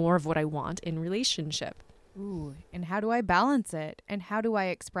create more of what I want in relationship? Ooh, and how do I balance it? And how do I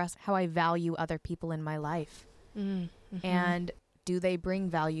express how I value other people in my life? And do they bring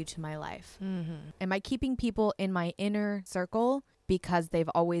value to my life? Am I keeping people in my inner circle because they've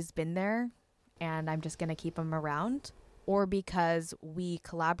always been there and I'm just going to keep them around? Or because we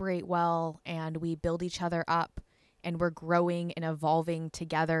collaborate well and we build each other up and we're growing and evolving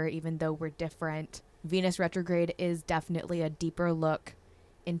together even though we're different? Venus retrograde is definitely a deeper look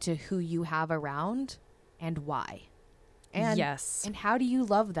into who you have around and why. And, yes. And how do you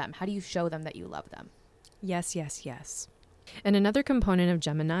love them? How do you show them that you love them? Yes, yes, yes. And another component of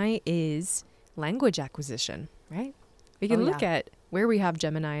Gemini is language acquisition, right? We can look at where we have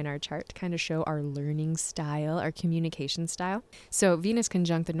Gemini in our chart to kind of show our learning style, our communication style. So Venus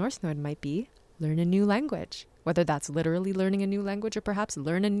conjunct the North Node might be learn a new language, whether that's literally learning a new language or perhaps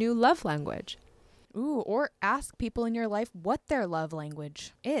learn a new love language. Ooh, or ask people in your life what their love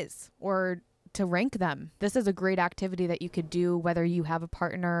language is, or to rank them. This is a great activity that you could do whether you have a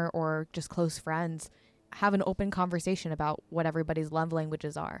partner or just close friends. Have an open conversation about what everybody's love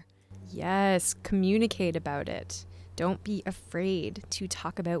languages are. Yes, communicate about it. Don't be afraid to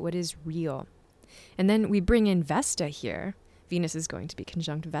talk about what is real. And then we bring in Vesta here. Venus is going to be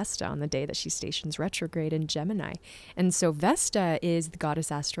conjunct Vesta on the day that she stations retrograde in Gemini. And so Vesta is the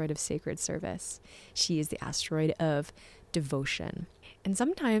goddess asteroid of sacred service. She is the asteroid of devotion. And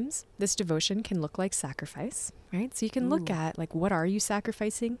sometimes this devotion can look like sacrifice, right? So you can look at, like, what are you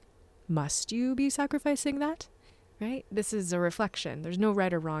sacrificing? Must you be sacrificing that? Right? This is a reflection. There's no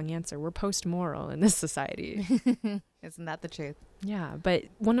right or wrong answer. We're post-moral in this society. Isn't that the truth? Yeah, but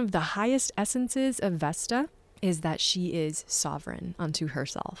one of the highest essences of Vesta is that she is sovereign unto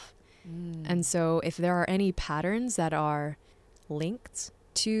herself. And so if there are any patterns that are linked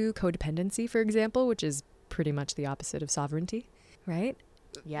to codependency, for example, which is pretty much the opposite of sovereignty, right?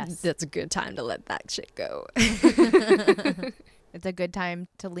 Yes. That's a good time to let that shit go. It's a good time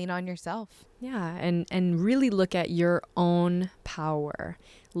to lean on yourself. Yeah, and really look at your own power.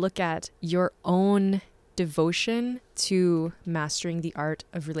 Look at your own devotion to mastering the art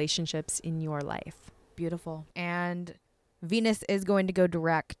of relationships in your life. Beautiful. And Venus is going to go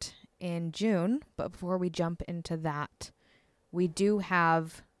direct in June, but before we jump into that, we do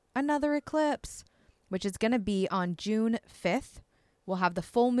have another eclipse, which is going to be on June 5th. We'll have the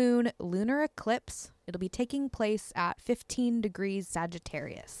full moon lunar eclipse. It'll be taking place at 15 degrees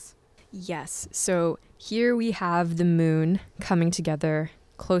Sagittarius. Yes, so here we have the moon coming together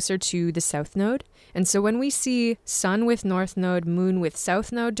closer to the south node. And so when we see sun with north node, moon with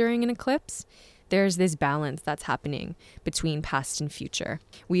south node during an eclipse, there's this balance that's happening between past and future.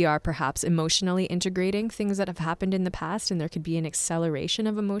 We are perhaps emotionally integrating things that have happened in the past, and there could be an acceleration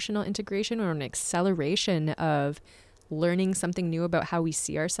of emotional integration or an acceleration of learning something new about how we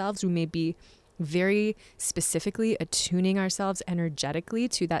see ourselves. We may be very specifically attuning ourselves energetically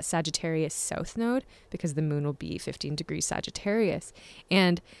to that Sagittarius south node because the moon will be 15 degrees Sagittarius.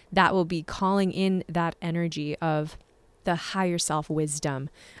 And that will be calling in that energy of the higher self wisdom,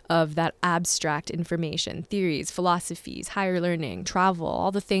 of that abstract information, theories, philosophies, higher learning, travel,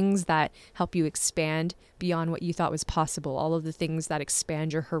 all the things that help you expand beyond what you thought was possible, all of the things that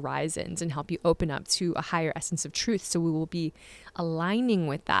expand your horizons and help you open up to a higher essence of truth. So we will be aligning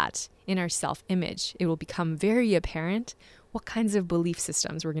with that in our self-image. It will become very apparent what kinds of belief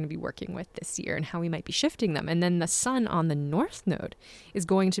systems we're going to be working with this year and how we might be shifting them. And then the sun on the north node is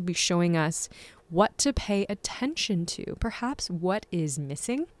going to be showing us what to pay attention to, perhaps what is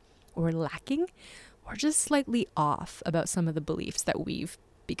missing or lacking or just slightly off about some of the beliefs that we've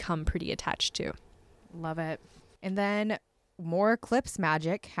become pretty attached to. Love it. And then more eclipse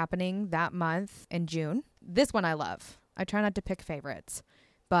magic happening that month in June. This one I love. I try not to pick favorites,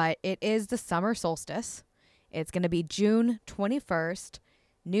 but it is the summer solstice. It's going to be June 21st,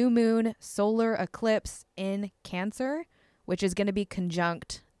 new moon solar eclipse in Cancer, which is going to be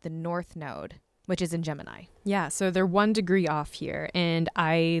conjunct the north node. which is in Gemini. Yeah, so they're 1 degree off here, and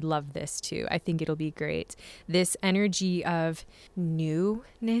I love this too. I think it'll be great. This energy of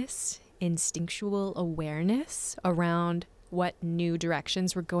newness, instinctual awareness around what new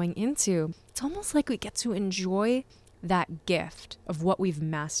directions we're going into. It's almost like we get to enjoy that gift of what we've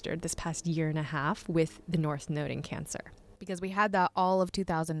mastered this past year and a half with the North Node in Cancer. Because we had that all of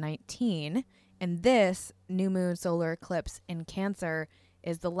 2019, and this new moon solar eclipse in Cancer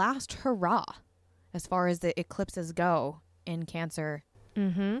is the last hurrah as far as the eclipses go in Cancer.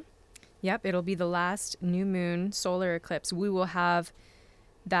 Yep, it'll be the last new moon solar eclipse. We will have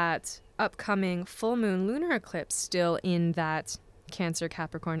that upcoming full moon lunar eclipse still in that Cancer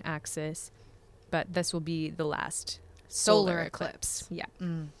Capricorn axis, but this will be the last solar eclipse. Yeah.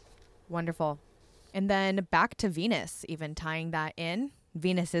 Wonderful. And then back to Venus, even tying that in.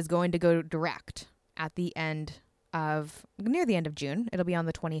 Venus is going to go direct at the end of, near the end of June. It'll be on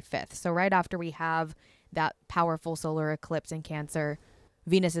the 25th. So right after we have that powerful solar eclipse in Cancer,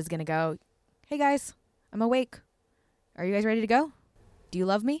 Venus is going to go, hey guys, I'm awake. Are you guys ready to go? Do you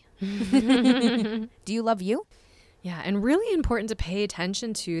love me? Do you love you? Yeah, and really important to pay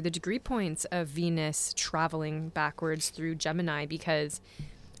attention to the degree points of Venus traveling backwards through Gemini, because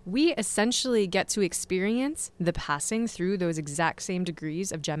we essentially get to experience the passing through those exact same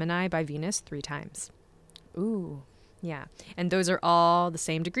degrees of Gemini by Venus 3 times. Ooh. Yeah, and those are all the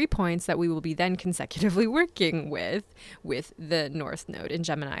same degree points that we will be then consecutively working with the North Node in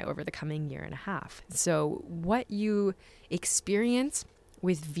Gemini over the coming year and a half. So what you experience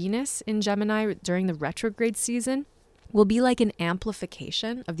with Venus in Gemini during the retrograde season will be like an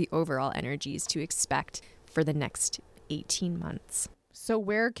amplification of the overall energies to expect for the next 18 months. So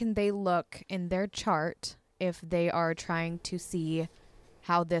where can they look in their chart if they are trying to see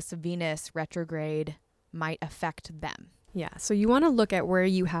how this Venus retrograde might affect them? Yeah, so you want to look at where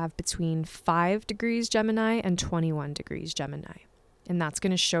you have between 5 degrees Gemini and 21 degrees Gemini. And that's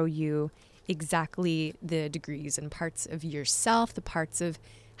going to show you exactly the degrees and parts of yourself, the parts of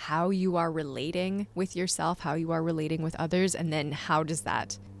how you are relating with yourself, how you are relating with others, and then how does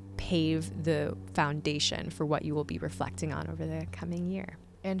that pave the foundation for what you will be reflecting on over the coming year.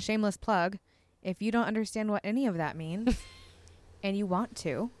 And shameless plug, if you don't understand what any of that means and you want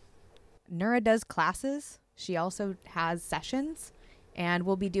to, Nura does classes. She also has sessions, and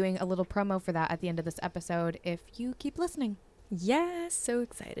we'll be doing a little promo for that at the end of this episode if you keep listening. Yes, so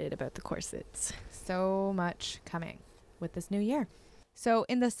excited about the courses. So much coming with this new year. So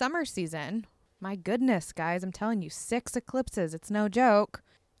in the summer season, my goodness, guys, I'm telling you, 6 eclipses. It's no joke.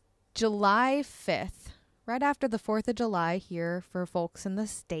 July 5th, right after the 4th of July here for folks in the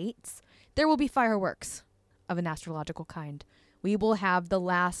States, there will be fireworks of an astrological kind. We will have the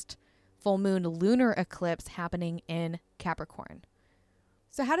last full moon lunar eclipse happening in Capricorn.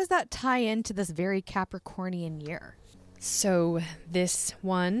 So how does that tie into this very Capricornian year? So this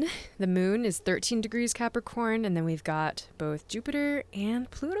one, the moon is 13 degrees Capricorn, and then we've got both Jupiter and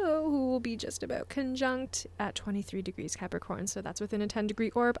Pluto, who will be just about conjunct at 23 degrees Capricorn. So that's within a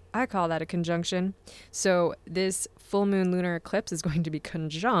 10-degree orb. I call that a conjunction. So this full moon lunar eclipse is going to be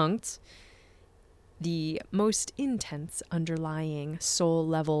conjunct the most intense underlying soul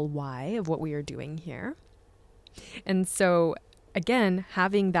level why of what we are doing here. And so, again,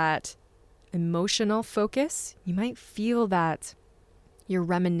 having that emotional focus, you might feel that you're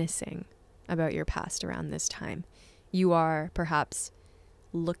reminiscing about your past around this time. You are perhaps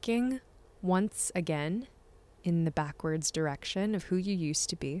looking once again in the backwards direction of who you used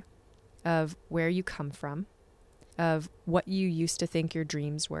to be, of where you come from, of what you used to think your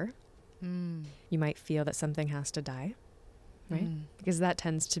dreams were. You might feel that something has to die, right? Because that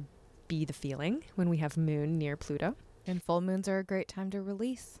tends to be the feeling when we have moon near Pluto. And full moons are a great time to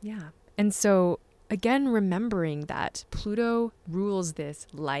release. Yeah. And so, again, remembering that Pluto rules this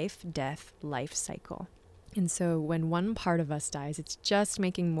life-death life cycle. And so when one part of us dies, it's just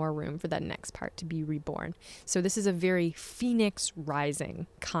making more room for that next part to be reborn. So this is a very phoenix rising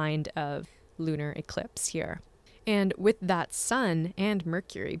kind of lunar eclipse here. And with that Sun and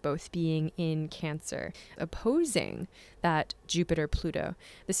Mercury both being in Cancer, opposing that Jupiter-Pluto,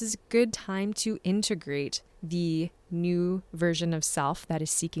 this is a good time to integrate the new version of self that is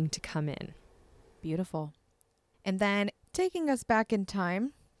seeking to come in. Beautiful. And then taking us back in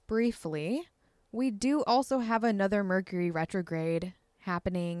time briefly, we do also have another Mercury retrograde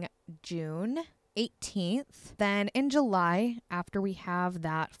happening June 18th. Then in July, after we have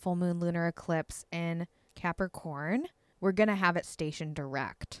that full moon lunar eclipse in Capricorn, we're going to have it stationed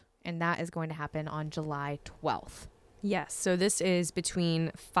direct. And that is going to happen on July 12th. Yes, so this is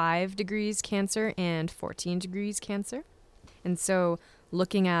between 5 degrees Cancer and 14 degrees Cancer. And so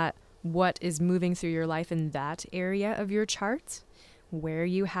looking at what is moving through your life in that area of your chart, where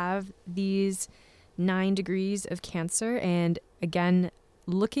you have these 9 degrees of Cancer. And again,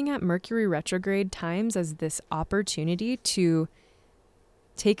 looking at Mercury retrograde times as this opportunity to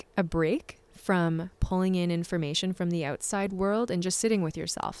take a break from pulling in information from the outside world and just sitting with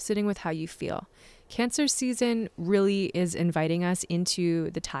yourself, sitting with how you feel. Cancer season really is inviting us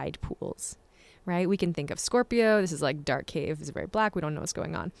into the tide pools, right? We can think of Scorpio. This is like dark cave. It's very black. We don't know what's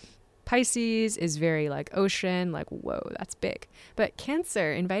going on. Pisces is very like ocean, like, whoa, that's big. But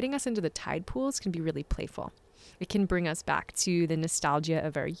Cancer, inviting us into the tide pools, can be really playful. It can bring us back to the nostalgia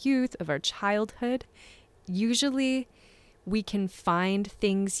of our youth, of our childhood. Usually we can find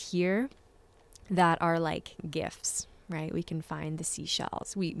things here that are like gifts, right? We can find the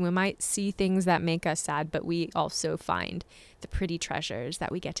seashells. We might see things that make us sad, but we also find the pretty treasures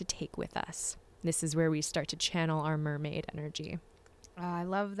that we get to take with us. This is where we start to channel our mermaid energy. I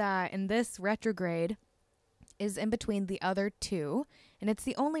love that. And this retrograde is in between the other two, and it's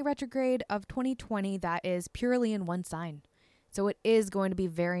the only retrograde of 2020 that is purely in one sign. So it is going to be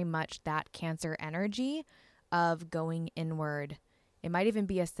very much that Cancer energy of going inward. It might even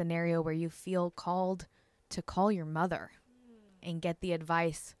be a scenario where you feel called to call your mother and get the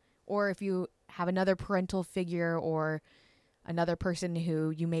advice. Or if you have another parental figure or another person who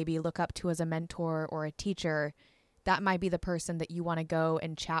you maybe look up to as a mentor or a teacher, that might be the person that you want to go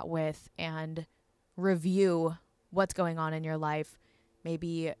and chat with and review what's going on in your life.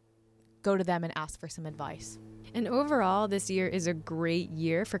 Maybe go to them and ask for some advice. And overall, this year is a great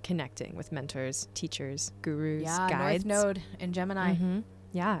year for connecting with mentors, teachers, gurus, guides. North Node in Gemini. Mm-hmm.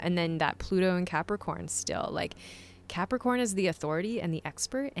 Yeah, and then that Pluto and Capricorn still. Like, Capricorn is the authority and the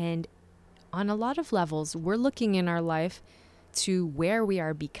expert, and on a lot of levels, we're looking in our life to where we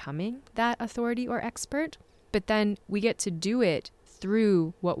are becoming that authority or expert, but then we get to do it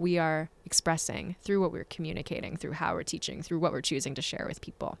through what we are expressing, through what we're communicating, through how we're teaching, through what we're choosing to share with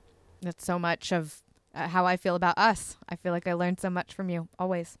people. That's so much of how I feel about us. I feel like I learned so much from you.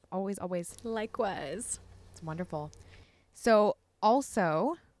 Always, always, always. Likewise. It's wonderful. So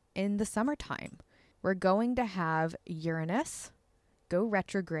also in the summertime, we're going to have Uranus go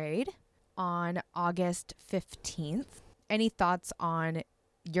retrograde on August 15th. Any thoughts on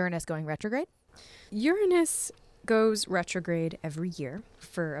Uranus going retrograde? Uranus goes retrograde every year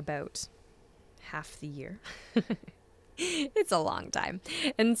for about half the year. It's a long time.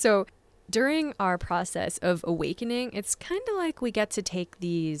 And so during our process of awakening, it's kind of like we get to take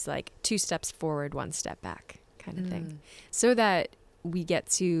these like 2 steps forward, 1 step back kind of thing, so that we get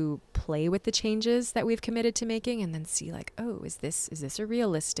to play with the changes that we've committed to making and then see like, oh, is this a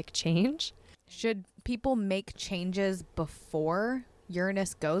realistic change? Should people make changes before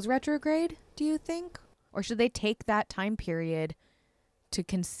Uranus goes retrograde, do you think? Or should they take that time period to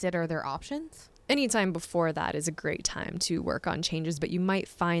consider their options? Anytime before that is a great time to work on changes, but you might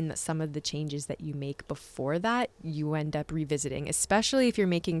find that some of the changes that you make before that, you end up revisiting, especially if you're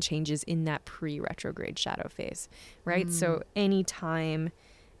making changes in that pre-retrograde shadow phase, right? So anytime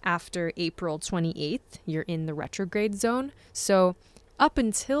after April 28th, you're in the retrograde zone. So up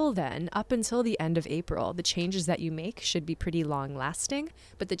until then, up until the end of April, the changes that you make should be pretty long lasting,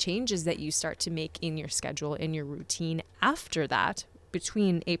 but the changes that you start to make in your schedule, in your routine after that,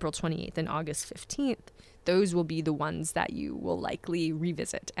 between April 28th and August 15th, those will be the ones that you will likely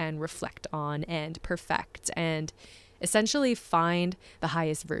revisit and reflect on and perfect and essentially find the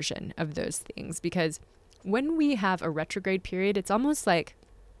highest version of those things. Because when we have a retrograde period, it's almost like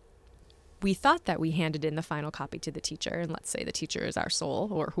we thought that we handed in the final copy to the teacher, and let's say the teacher is our soul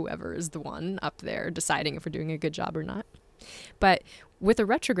or whoever is the one up there deciding if we're doing a good job or not. But with a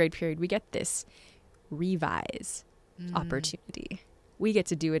retrograde period, we get this revise opportunity. We get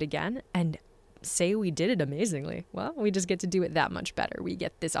to do it again and say we did it amazingly. Well, we just get to do it that much better. We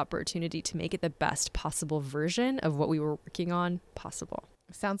get this opportunity to make it the best possible version of what we were working on possible.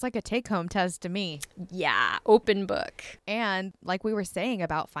 Sounds like a take-home test to me. Yeah, open book. And like we were saying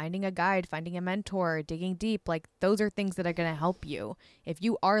about finding a guide, finding a mentor, digging deep, like those are things that are going to help you. If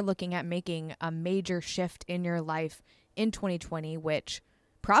you are looking at making a major shift in your life in 2020, which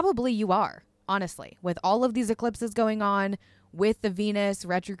probably you are, honestly, with all of these eclipses going on, with the Venus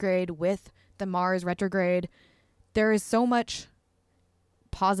retrograde, with the Mars retrograde, there is so much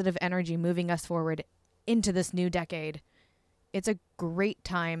positive energy moving us forward into this new decade. It's a great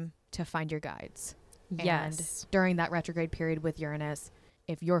time to find your guides. Yes. And during that retrograde period with Uranus,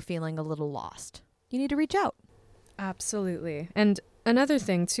 if you're feeling a little lost, you need to reach out. Absolutely. And another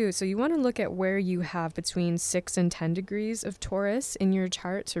thing too, so you want to look at where you have between 6 and 10 degrees of Taurus in your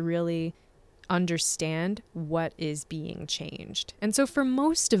chart to really understand what is being changed. And so for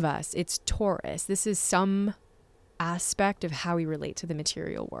most of us, it's Taurus. This is some aspect of how we relate to the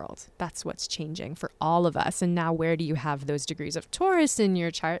material world. That's what's changing for all of us. And now where do you have those degrees of Taurus in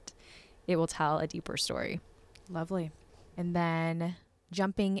your chart? It will tell a deeper story. Lovely. And then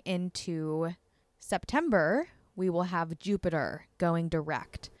jumping into September, we will have Jupiter going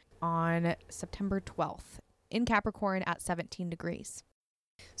direct on September 12th in Capricorn at 17 degrees.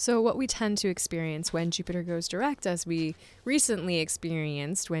 So what we tend to experience when Jupiter goes direct, as we recently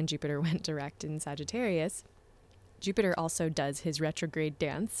experienced when Jupiter went direct in Sagittarius, Jupiter also does his retrograde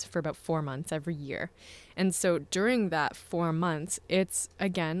dance for about 4 months every year. And so during that 4 months, it's,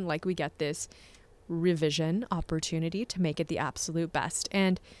 again, like we get this revision opportunity to make it the absolute best.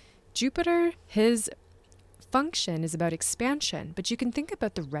 And Jupiter, his function is about expansion, but you can think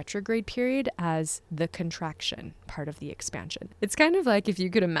about the retrograde period as the contraction part of the expansion. It's kind of like if you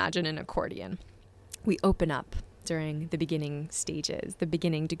could imagine an accordion. We open up during the beginning stages, the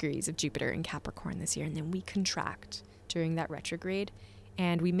beginning degrees of Jupiter in Capricorn this year, and then we contract during that retrograde,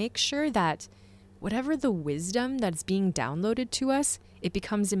 and we make sure that whatever the wisdom that's being downloaded to us, it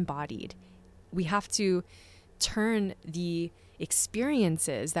becomes embodied. We have to turn the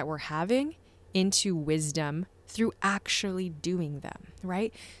experiences that we're having into wisdom through actually doing them,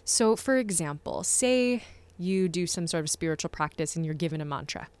 right? So for example, say you do some sort of spiritual practice and you're given a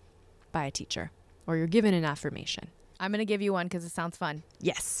mantra by a teacher, or you're given an affirmation. I'm going to give you one because it sounds fun.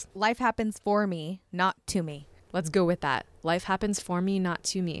 Yes. Life happens for me, not to me. Let's go with that. Life happens for me, not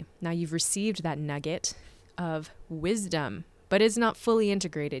to me. Now you've received that nugget of wisdom, but it's not fully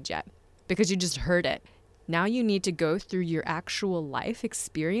integrated yet because you just heard it. Now you need to go through your actual life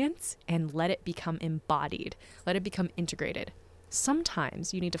experience and let it become embodied. Let it become integrated.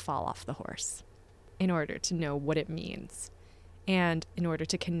 Sometimes you need to fall off the horse in order to know what it means and in order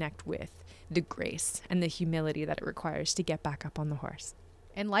to connect with the grace and the humility that it requires to get back up on the horse.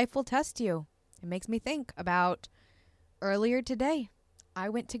 And life will test you. It makes me think about earlier today. I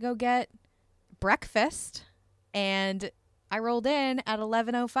went to go get breakfast and I rolled in at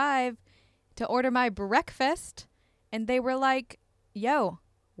 11:05 to order my breakfast, and they were like, yo,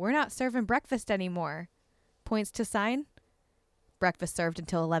 we're not serving breakfast anymore. Points to sign. Breakfast served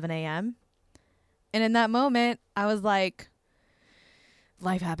until 11 a.m. And in that moment, I was like,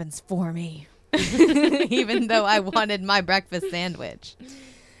 life happens for me. Even though I wanted my breakfast sandwich.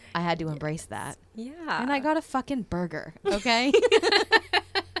 I had to embrace that. Yeah. And I got a fucking burger, okay?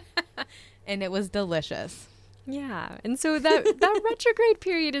 And it was delicious. Yeah. And so that retrograde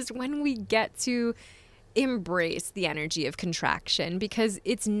period is when we get to embrace the energy of contraction because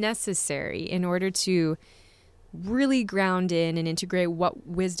it's necessary in order to really ground in and integrate what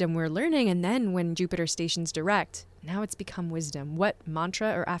wisdom we're learning. And then when Jupiter stations direct, now it's become wisdom. What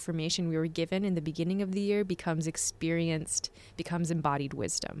mantra or affirmation we were given in the beginning of the year becomes experienced, becomes embodied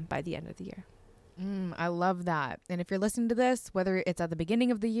wisdom by the end of the year. I love that. And if you're listening to this, whether it's at the beginning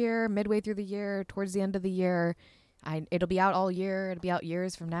of the year, midway through the year, towards the end of the year, it'll be out all year. It'll be out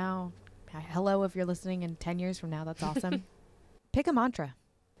years from now. Hello, if you're listening in 10 years from now, that's awesome. Pick a mantra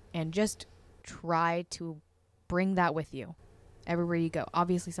and just try to bring that with you everywhere you go.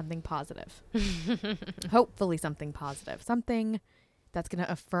 Obviously something positive. Hopefully something positive. Something that's going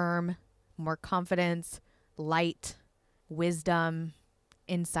to affirm more confidence, light, wisdom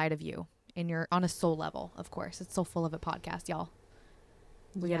inside of you. On a soul level, of course. It's Soul Full of It podcast, y'all.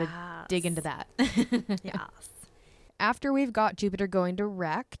 We got to dig into that. Yes. After we've got Jupiter going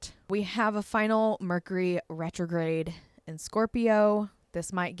direct, we have a final Mercury retrograde in Scorpio.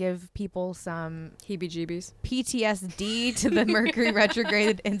 This might give people some heebie-jeebies, PTSD to the Mercury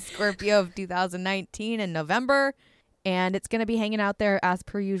retrograde in Scorpio of 2019 in November. And it's going to be hanging out there as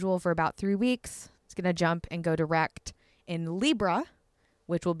per usual for about 3 weeks. It's going to jump and go direct in Libra,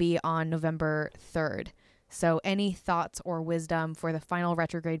 which will be on November 3rd. So any thoughts or wisdom for the final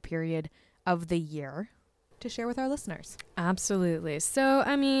retrograde period of the year to share with our listeners? Absolutely. So,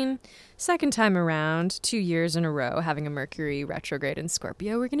 second time around, 2 years in a row, having a Mercury retrograde in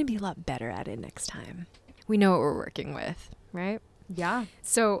Scorpio, we're going to be a lot better at it next time. We know what we're working with, right? Yeah.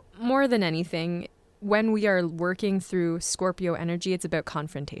 So more than anything, when we are working through Scorpio energy, it's about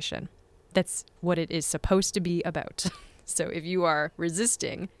confrontation. That's what it is supposed to be about. So if you are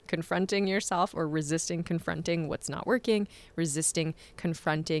resisting confronting yourself or resisting confronting what's not working, resisting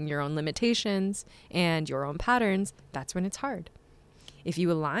confronting your own limitations and your own patterns, that's when it's hard. If you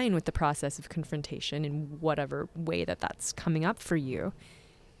align with the process of confrontation in whatever way that that's coming up for you,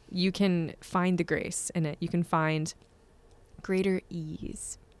 you can find the grace in it. You can find greater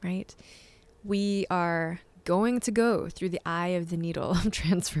ease, right? We are going to go through the eye of the needle of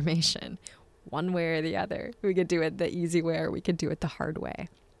transformation. one way or the other. We could do it the easy way, or we could do it the hard way.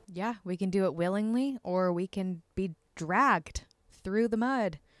 Yeah, we can do it willingly, or we can be dragged through the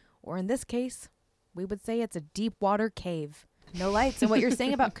mud. Or in this case, we would say it's a deep water cave. No lights. And what you're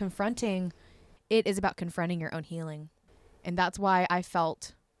saying about confronting, it is about confronting your own healing. And that's why I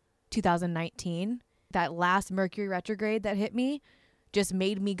felt 2019, that last Mercury retrograde that hit me, just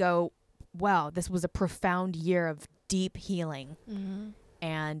made me go, wow, this was a profound year of deep healing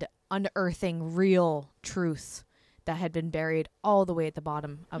and unearthing real truths that had been buried all the way at the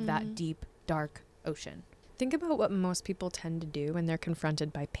bottom of that deep, dark ocean. Think about what most people tend to do when they're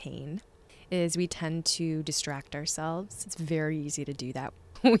confronted by pain is we tend to distract ourselves. It's very easy to do that.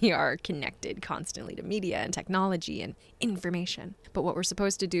 We are connected constantly to media and technology and information. But what we're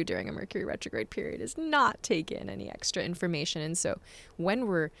supposed to do during a Mercury retrograde period is not take in any extra information. And so when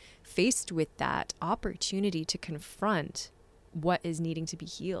we're faced with that opportunity to confront what is needing to be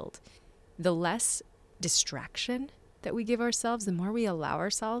healed, the less distraction that we give ourselves, the more we allow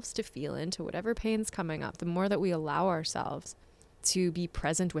ourselves to feel into whatever pain's coming up, the more that we allow ourselves to be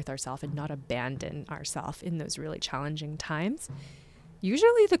present with ourselves and not abandon ourselves in those really challenging times,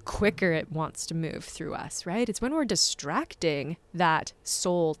 usually the quicker it wants to move through us, right? It's when we're distracting that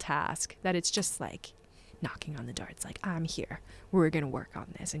soul task that it's just like knocking on the door. It's like, I'm here. We're going to work on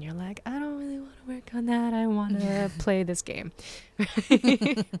this. And you're like, I don't really want to work on that. I want to play this game.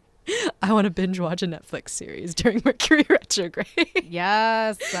 I want to binge watch a Netflix series during Mercury retrograde.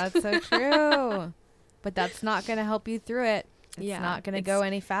 Yes, that's so true. But that's not going to help you through it. It's not going to go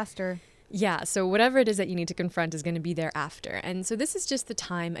any faster. Yeah, so whatever it is that you need to confront is going to be there after. And so this is just the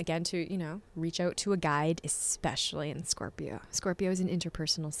time, again, to, reach out to a guide, especially in Scorpio. Scorpio is an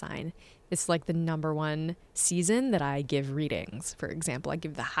interpersonal sign. It's like the number one season that I give readings. For example, I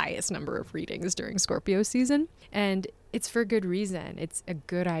give the highest number of readings during Scorpio season. And it's for good reason. It's a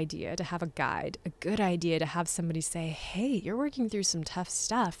good idea to have a guide, a good idea to have somebody say, hey, you're working through some tough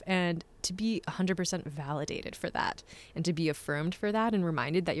stuff, and to be 100% validated for that and to be affirmed for that and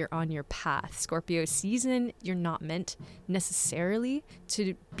reminded that you're on your path. Scorpio season, you're not meant necessarily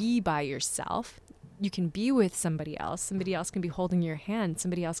to be by yourself. You can be with somebody else. Somebody else can be holding your hand.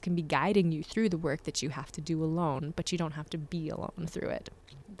 Somebody else can be guiding you through the work that you have to do alone, but you don't have to be alone through it.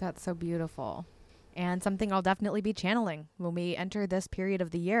 That's so beautiful. And something I'll definitely be channeling when we enter this period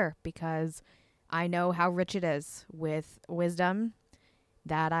of the year, because I know how rich it is with wisdom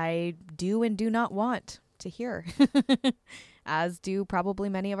that I do and do not want to hear, as do probably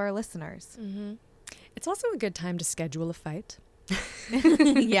many of our listeners. Mm-hmm. It's also a good time to schedule a fight.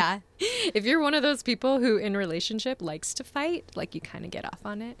 Yeah. If you're one of those people who in relationship likes to fight, like you kind of get off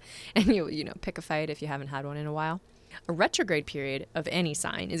on it and you pick a fight if you haven't had one in a while. A retrograde period of any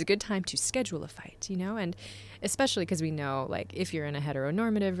sign is a good time to schedule a fight, and especially because we know, like, if you're in a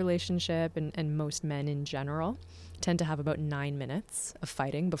heteronormative relationship and most men in general tend to have about 9 minutes of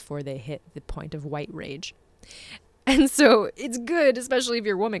fighting before they hit the point of white rage. And so it's good, especially if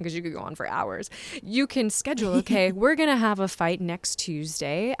you're a woman, because you could go on for hours. You can schedule, okay, we're going to have a fight next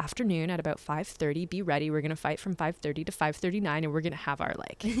Tuesday afternoon at about 5:30. Be ready. We're going to fight from 5:30 to 5:39, and we're going to have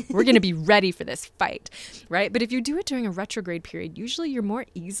we're going to be ready for this fight, right? But if you do it during a retrograde period, usually you're more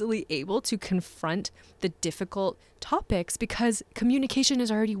easily able to confront the difficult topics because communication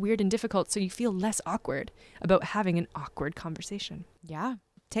is already weird and difficult, so you feel less awkward about having an awkward conversation. Yeah.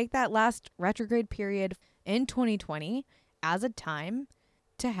 Take that last retrograde period in 2020 as a time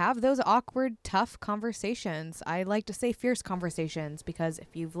to have those awkward, tough conversations. I like to say fierce conversations, because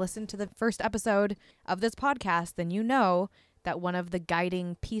if you've listened to the first episode of this podcast, then you know that one of the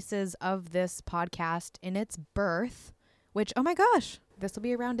guiding pieces of this podcast in its birth, which, oh my gosh, this will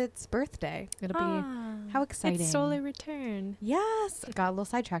be around its birthday. It'll be, how exciting. It's solar return. Yes. Got a little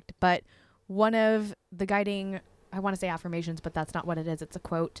sidetracked, but one of the guiding, I want to say affirmations, but that's not what it is. It's a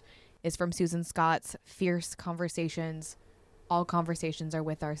quote, is from Susan Scott's Fierce Conversations. All conversations are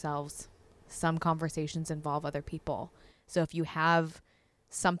with ourselves. Some conversations involve other people. So if you have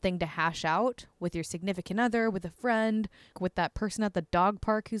something to hash out with your significant other, with a friend, with that person at the dog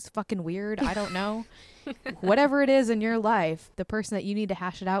park who's fucking weird, I don't know, whatever it is in your life, the person that you need to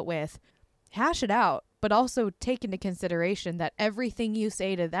hash it out with, hash it out, but also take into consideration that everything you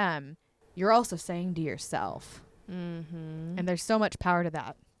say to them, you're also saying to yourself. Mm-hmm. And there's so much power to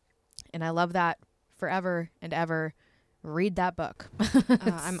that. And I love that forever and ever. Read that book.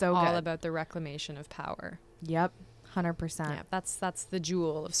 I'm so all good. about the reclamation of power. Yep. 100%. Yeah, that's the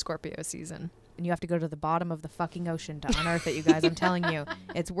jewel of Scorpio season. And you have to go to the bottom of the fucking ocean to unearth it, you guys. I'm telling you,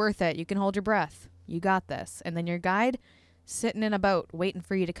 it's worth it. You can hold your breath. You got this. And then your guide sitting in a boat waiting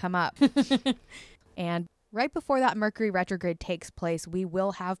for you to come up. And Right before that Mercury retrograde takes place, we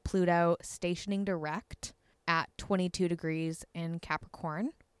will have Pluto stationing direct at 22 degrees in Capricorn.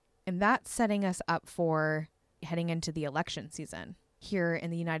 And that's setting us up for heading into the election season here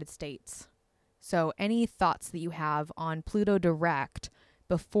in the United States. So any thoughts that you have on Pluto direct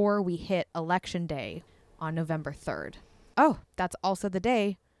before we hit election day on November 3rd? Oh, that's also the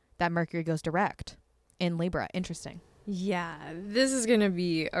day that Mercury goes direct in Libra. Interesting. Yeah, this is going to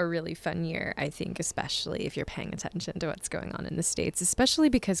be a really fun year, I think, especially if you're paying attention to what's going on in the States, especially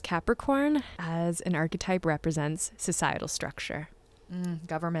because Capricorn as an archetype represents societal structure.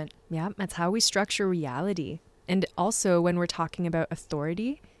 Government. Yeah, that's how we structure reality. And also when we're talking about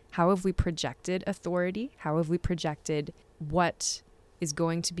authority, how have we projected authority? How have we projected what is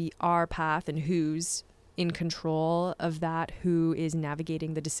going to be our path and who's in control of that, who is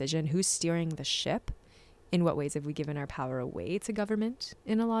navigating the decision, who's steering the ship? In what ways have we given our power away to government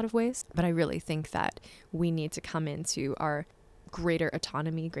in a lot of ways? But I really think that we need to come into our greater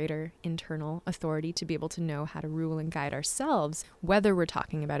autonomy, greater internal authority to be able to know how to rule and guide ourselves, whether we're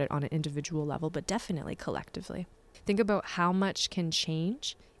talking about it on an individual level, but definitely collectively. Think about how much can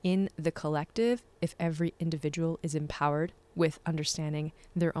change in the collective if every individual is empowered with understanding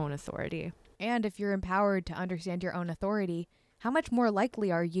their own authority. And if you're empowered to understand your own authority, how much more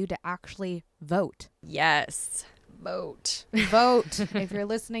likely are you to actually vote? Yes, vote. Vote. If you're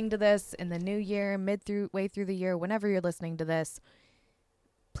listening to this in the new year, way through the year, whenever you're listening to this,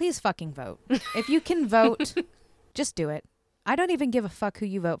 please fucking vote. If you can vote, just do it. I don't even give a fuck who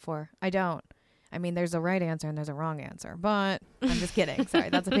you vote for. I don't. I mean, there's a right answer and there's a wrong answer, but I'm just kidding. Sorry,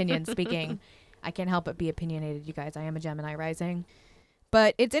 that's opinion speaking. I can't help but be opinionated, you guys. I am a Gemini rising.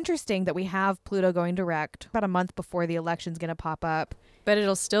 But it's interesting that we have Pluto going direct about a month before the election's going to pop up. But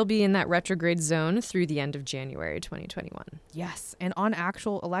it'll still be in that retrograde zone through the end of January 2021. Yes. And on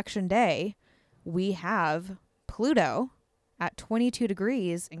actual election day, we have Pluto at 22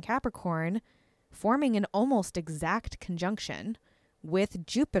 degrees in Capricorn forming an almost exact conjunction with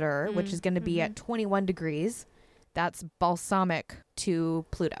Jupiter, which is going to be at 21 degrees. That's balsamic to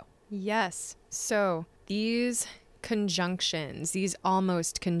Pluto. Yes. So these conjunctions, these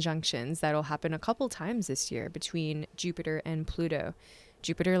almost conjunctions that'll happen a couple times this year between Jupiter and Pluto.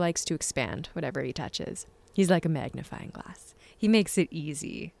 Jupiter likes to expand whatever he touches. He's like a magnifying glass. He makes it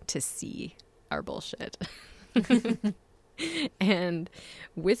easy to see our bullshit. And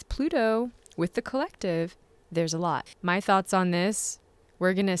with Pluto, with the collective, there's a lot. My thoughts on this,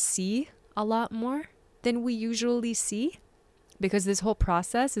 we're going to see a lot more than we usually see because this whole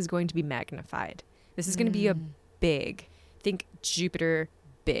process is going to be magnified. This is going to be a big, think Jupiter,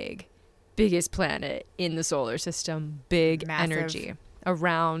 biggest planet in the solar system, big Massive energy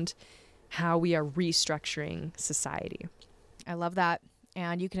around how we are restructuring society. I love that.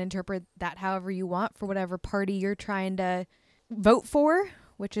 And you can interpret that however you want for whatever party you're trying to vote for,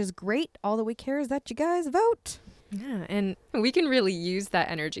 which is great. All that we care is that you guys vote. Yeah, and we can really use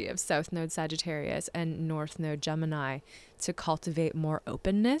that energy of South Node Sagittarius and North Node Gemini to cultivate more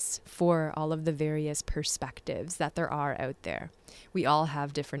openness for all of the various perspectives that there are out there. We all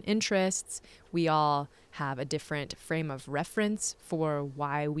have different interests. We all have a different frame of reference for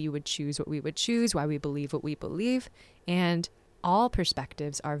why we would choose what we would choose, why we believe what we believe, and all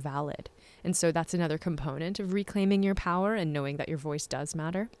perspectives are valid. And so that's another component of reclaiming your power and knowing that your voice does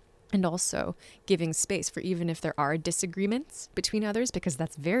matter. And also giving space for even if there are disagreements between others, because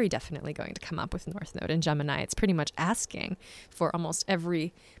that's very definitely going to come up with North Node and Gemini. It's pretty much asking for almost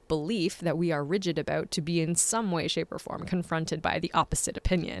every belief that we are rigid about to be in some way, shape, or form confronted by the opposite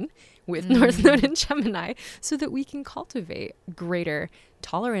opinion with North Node and Gemini, so that we can cultivate greater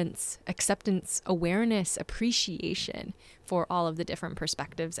tolerance, acceptance, awareness, appreciation for all of the different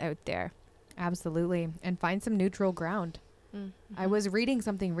perspectives out there. Absolutely. And find some neutral ground. I was reading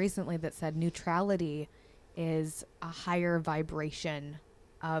something recently that said neutrality is a higher vibration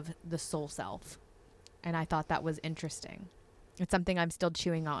of the soul self. And I thought that was interesting. It's something I'm still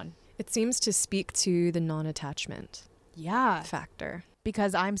chewing on. It seems to speak to the non-attachment factor.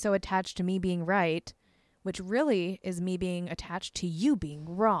 Because I'm so attached to me being right, which really is me being attached to you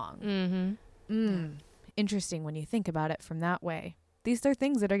being wrong. Interesting when you think about it from that way. These are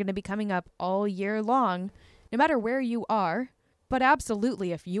things that are going to be coming up all year long, no matter where you are. But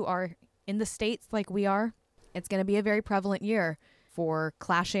absolutely, if you are in the States like we are, it's going to be a very prevalent year for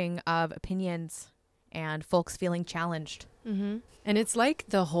clashing of opinions and folks feeling challenged. And it's like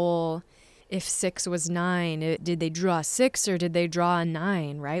the whole, if 6 was 9, did they draw 6 or did they draw a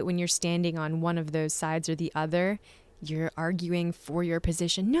 9, right? When you're standing on one of those sides or the other, you're arguing for your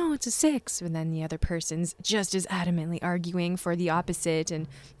position. No, it's a 6. And then the other person's just as adamantly arguing for the opposite. And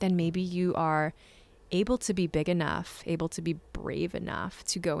then maybe you are able to be big enough, able to be brave enough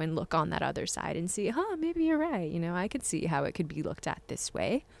to go and look on that other side and see, maybe you're right. You know, I could see how it could be looked at this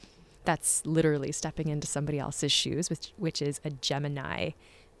way. That's literally stepping into somebody else's shoes, which is a Gemini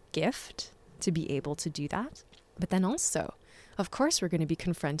gift to be able to do that. But then also, of course, we're going to be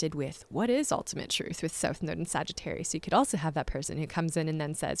confronted with what is ultimate truth with South Node and Sagittarius. So you could also have that person who comes in and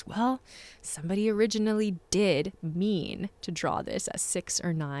then says, well, somebody originally did mean to draw this as 6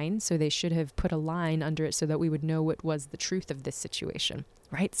 or 9, so they should have put a line under it so that we would know what was the truth of this situation,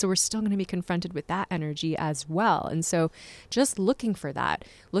 right? So we're still going to be confronted with that energy as well. And so just looking for that,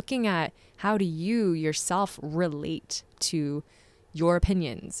 looking at how do you yourself relate to your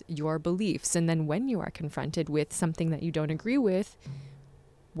opinions, your beliefs, and then when you are confronted with something that you don't agree with,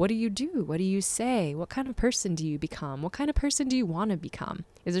 what do you do? What do you say? What kind of person do you become? What kind of person do you want to become?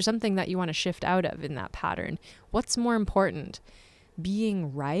 Is there something that you want to shift out of in that pattern? What's more important,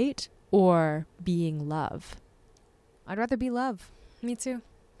 being right or being love? I'd rather be love. Me too.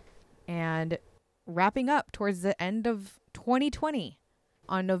 And wrapping up towards the end of 2020.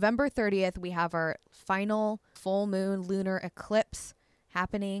 On November 30th, we have our final full moon lunar eclipse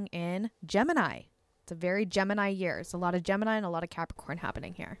happening in Gemini. It's a very Gemini year. It's a lot of Gemini and a lot of Capricorn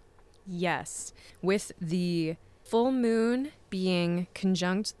happening here. Yes. With the full moon being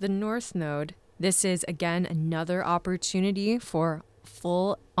conjunct the North Node, this is again another opportunity for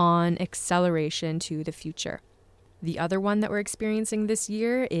full-on acceleration to the future. The other one that we're experiencing this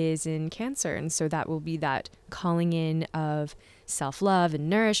year is in Cancer. And so that will be that calling in of self-love and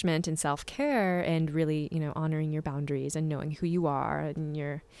nourishment and self-care and really, honoring your boundaries and knowing who you are and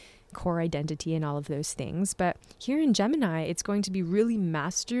your core identity and all of those things. But here in Gemini, it's going to be really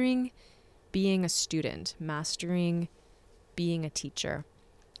mastering being a student, mastering being a teacher,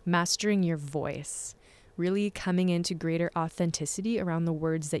 mastering your voice, really coming into greater authenticity around the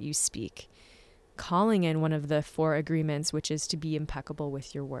words that you speak. Calling in one of the 4 agreements, which is to be impeccable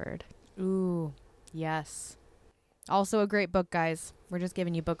with your word. Ooh, yes. Also a great book, guys. We're just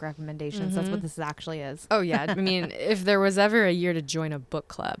giving you book recommendations. Mm-hmm. That's what this actually is. Oh, yeah. I mean, if there was ever a year to join a book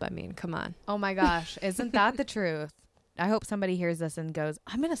club, come on. Oh my gosh. Isn't that the truth? I hope somebody hears this and goes,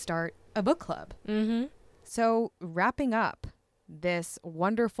 I'm going to start a book club. Mm-hmm. So wrapping up this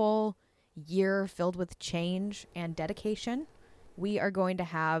wonderful year filled with change and dedication, we are going to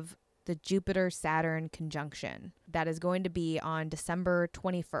have the Jupiter-Saturn conjunction that is going to be on December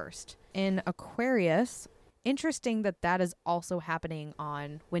 21st. In Aquarius, interesting that is also happening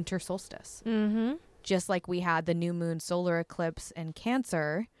on winter solstice. Mm-hmm. Just like we had the new moon solar eclipse in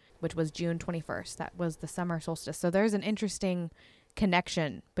Cancer, which was June 21st. That was the summer solstice. So there's an interesting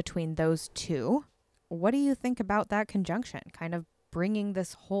connection between those two. What do you think about that conjunction? Kind of bringing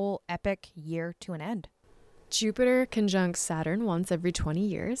this whole epic year to an end. Jupiter conjuncts Saturn once every 20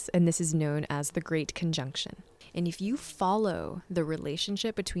 years, and this is known as the Great Conjunction. And if you follow the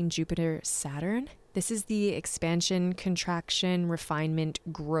relationship between Jupiter and Saturn, this is the expansion, contraction, refinement,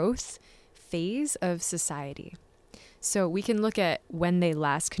 growth phase of society. So we can look at when they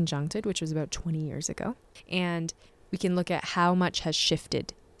last conjuncted, which was about 20 years ago, and we can look at how much has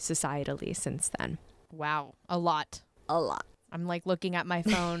shifted societally since then. Wow, a lot. A lot. I'm like looking at my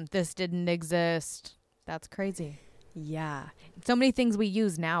phone. This didn't exist. That's crazy. Yeah. So many things we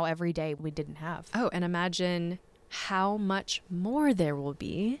use now every day we didn't have. Oh, and imagine how much more there will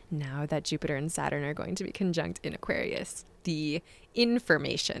be now that Jupiter and Saturn are going to be conjunct in Aquarius. The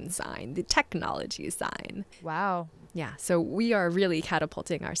information sign, the technology sign. Wow. Yeah, so we are really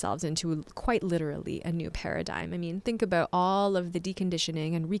catapulting ourselves into quite literally a new paradigm. I mean, think about all of the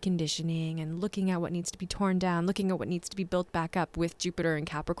deconditioning and reconditioning and looking at what needs to be torn down, looking at what needs to be built back up with Jupiter and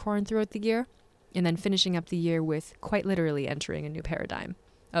Capricorn throughout the year, and then finishing up the year with quite literally entering a new paradigm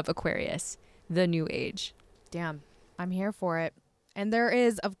of Aquarius, the new age. Damn, I'm here for it. And there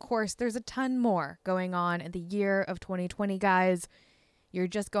is, of course, there's a ton more going on in the year of 2020, guys. You're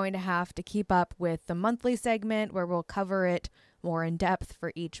just going to have to keep up with the monthly segment where we'll cover it more in depth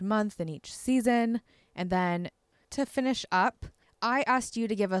for each month and each season. And then to finish up, I asked you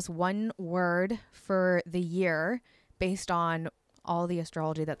to give us one word for the year based on all the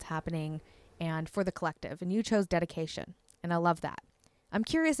astrology that's happening and for the collective. And you chose dedication. And I love that. I'm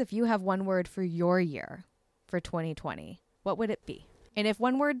curious if you have one word for your year for 2020. What would it be? And if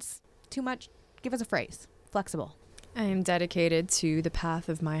one word's too much, give us a phrase. Flexible. I am dedicated to the path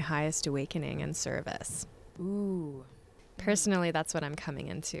of my highest awakening and service. Ooh. Personally, that's what I'm coming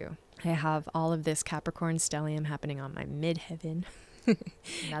into. I have all of this Capricorn stellium happening on my midheaven.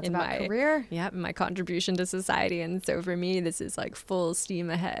 That's about career. Yeah, my contribution to society. And so for me, this is like full steam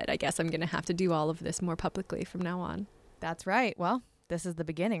ahead. I guess I'm going to have to do all of this more publicly from now on. That's right. Well, this is the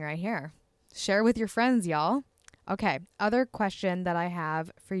beginning right here. Share with your friends, y'all. Okay, other question that I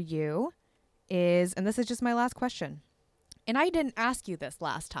have for you is, and this is just my last question, and I didn't ask you this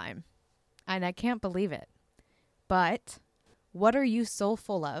last time, and I can't believe it, but what are you so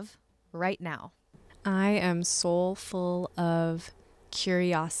full of right now? I am so full of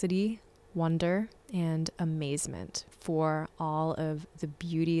curiosity, wonder, and amazement for all of the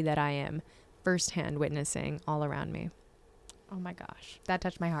beauty that I am firsthand witnessing all around me. Oh my gosh, that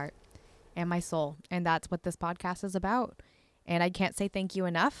touched my heart and my soul. And that's what this podcast is about. And I can't say thank you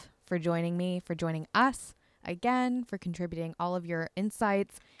enough for joining me, for joining us again, for contributing all of your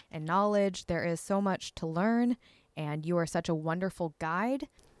insights and knowledge. There is so much to learn, and you are such a wonderful guide.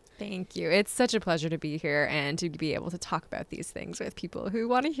 Thank you. It's such a pleasure to be here and to be able to talk about these things with people who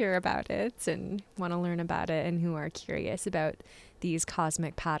want to hear about it and want to learn about it and who are curious about these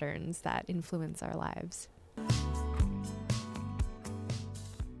cosmic patterns that influence our lives.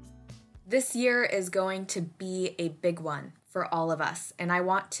 This year is going to be a big one for all of us, and I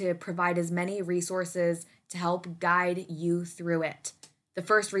want to provide as many resources to help guide you through it. The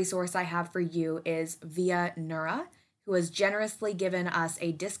first resource I have for you is via Nura, who has generously given us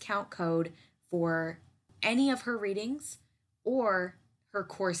a discount code for any of her readings or her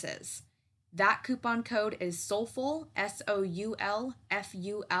courses. That coupon code is SOULFUL, SOULFUL,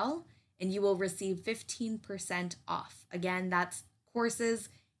 and you will receive 15% off. Again, that's courses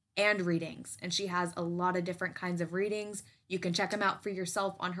and readings. And she has a lot of different kinds of readings. You can check them out for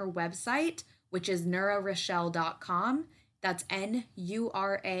yourself on her website, which is nurarachelle.com. That's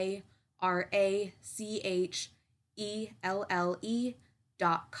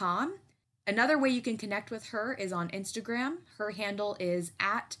NURARACHELLE.com. Another way you can connect with her is on Instagram. Her handle is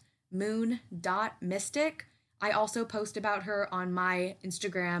 @moon.mystic. I also post about her on my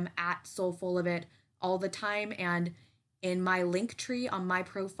Instagram @soulfulofit all the time, and in my link tree on my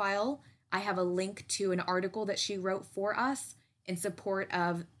profile, I have a link to an article that she wrote for us in support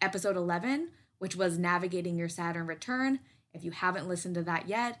of episode 11, which was Navigating Your Saturn Return. If you haven't listened to that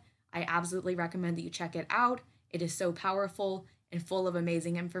yet, I absolutely recommend that you check it out. It is so powerful and full of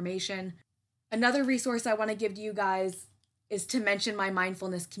amazing information. Another resource I want to give to you guys is to mention my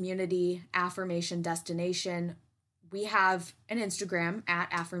mindfulness community, Affirmation Destination. We have an Instagram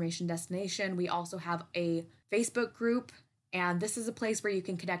 @Affirmation Destination. We also have a Facebook group, and this is a place where you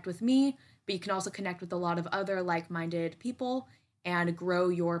can connect with me, but you can also connect with a lot of other like-minded people and grow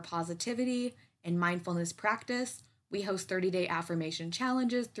your positivity and mindfulness practice. We host 30-day affirmation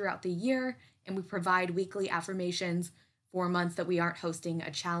challenges throughout the year, and we provide weekly affirmations for months that we aren't hosting a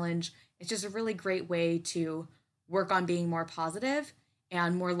challenge. It's just a really great way to work on being more positive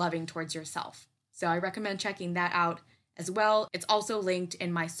and more loving towards yourself. So I recommend checking that out as well. It's also linked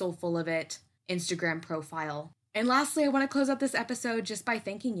in my Soulful of It Instagram profile. And lastly, I want to close out this episode just by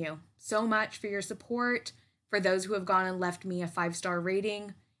thanking you so much for your support. For those who have gone and left me a 5-star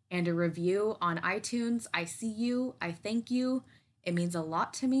rating and a review on iTunes, I see you. I thank you. It means a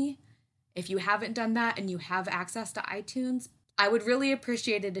lot to me. If you haven't done that and you have access to iTunes, I would really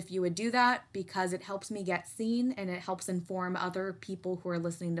appreciate it if you would do that, because it helps me get seen and it helps inform other people who are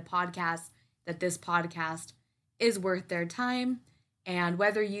listening to podcasts that this podcast is worth their time. And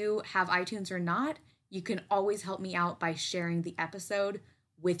whether you have iTunes or not, you can always help me out by sharing the episode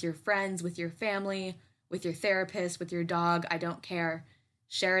with your friends, with your family, with your therapist, with your dog. I don't care.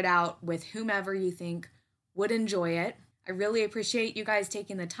 Share it out with whomever you think would enjoy it. I really appreciate you guys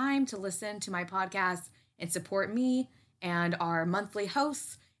taking the time to listen to my podcast and support me and our monthly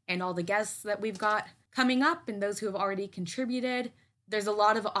hosts and all the guests that we've got coming up and those who have already contributed. There's a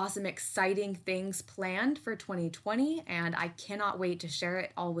lot of awesome, exciting things planned for 2020, and I cannot wait to share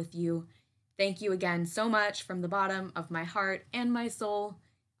it all with you. Thank you again so much from the bottom of my heart and my soul.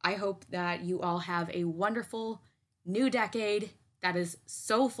 I hope that you all have a wonderful new decade that is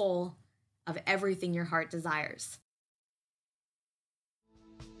so full of everything your heart desires.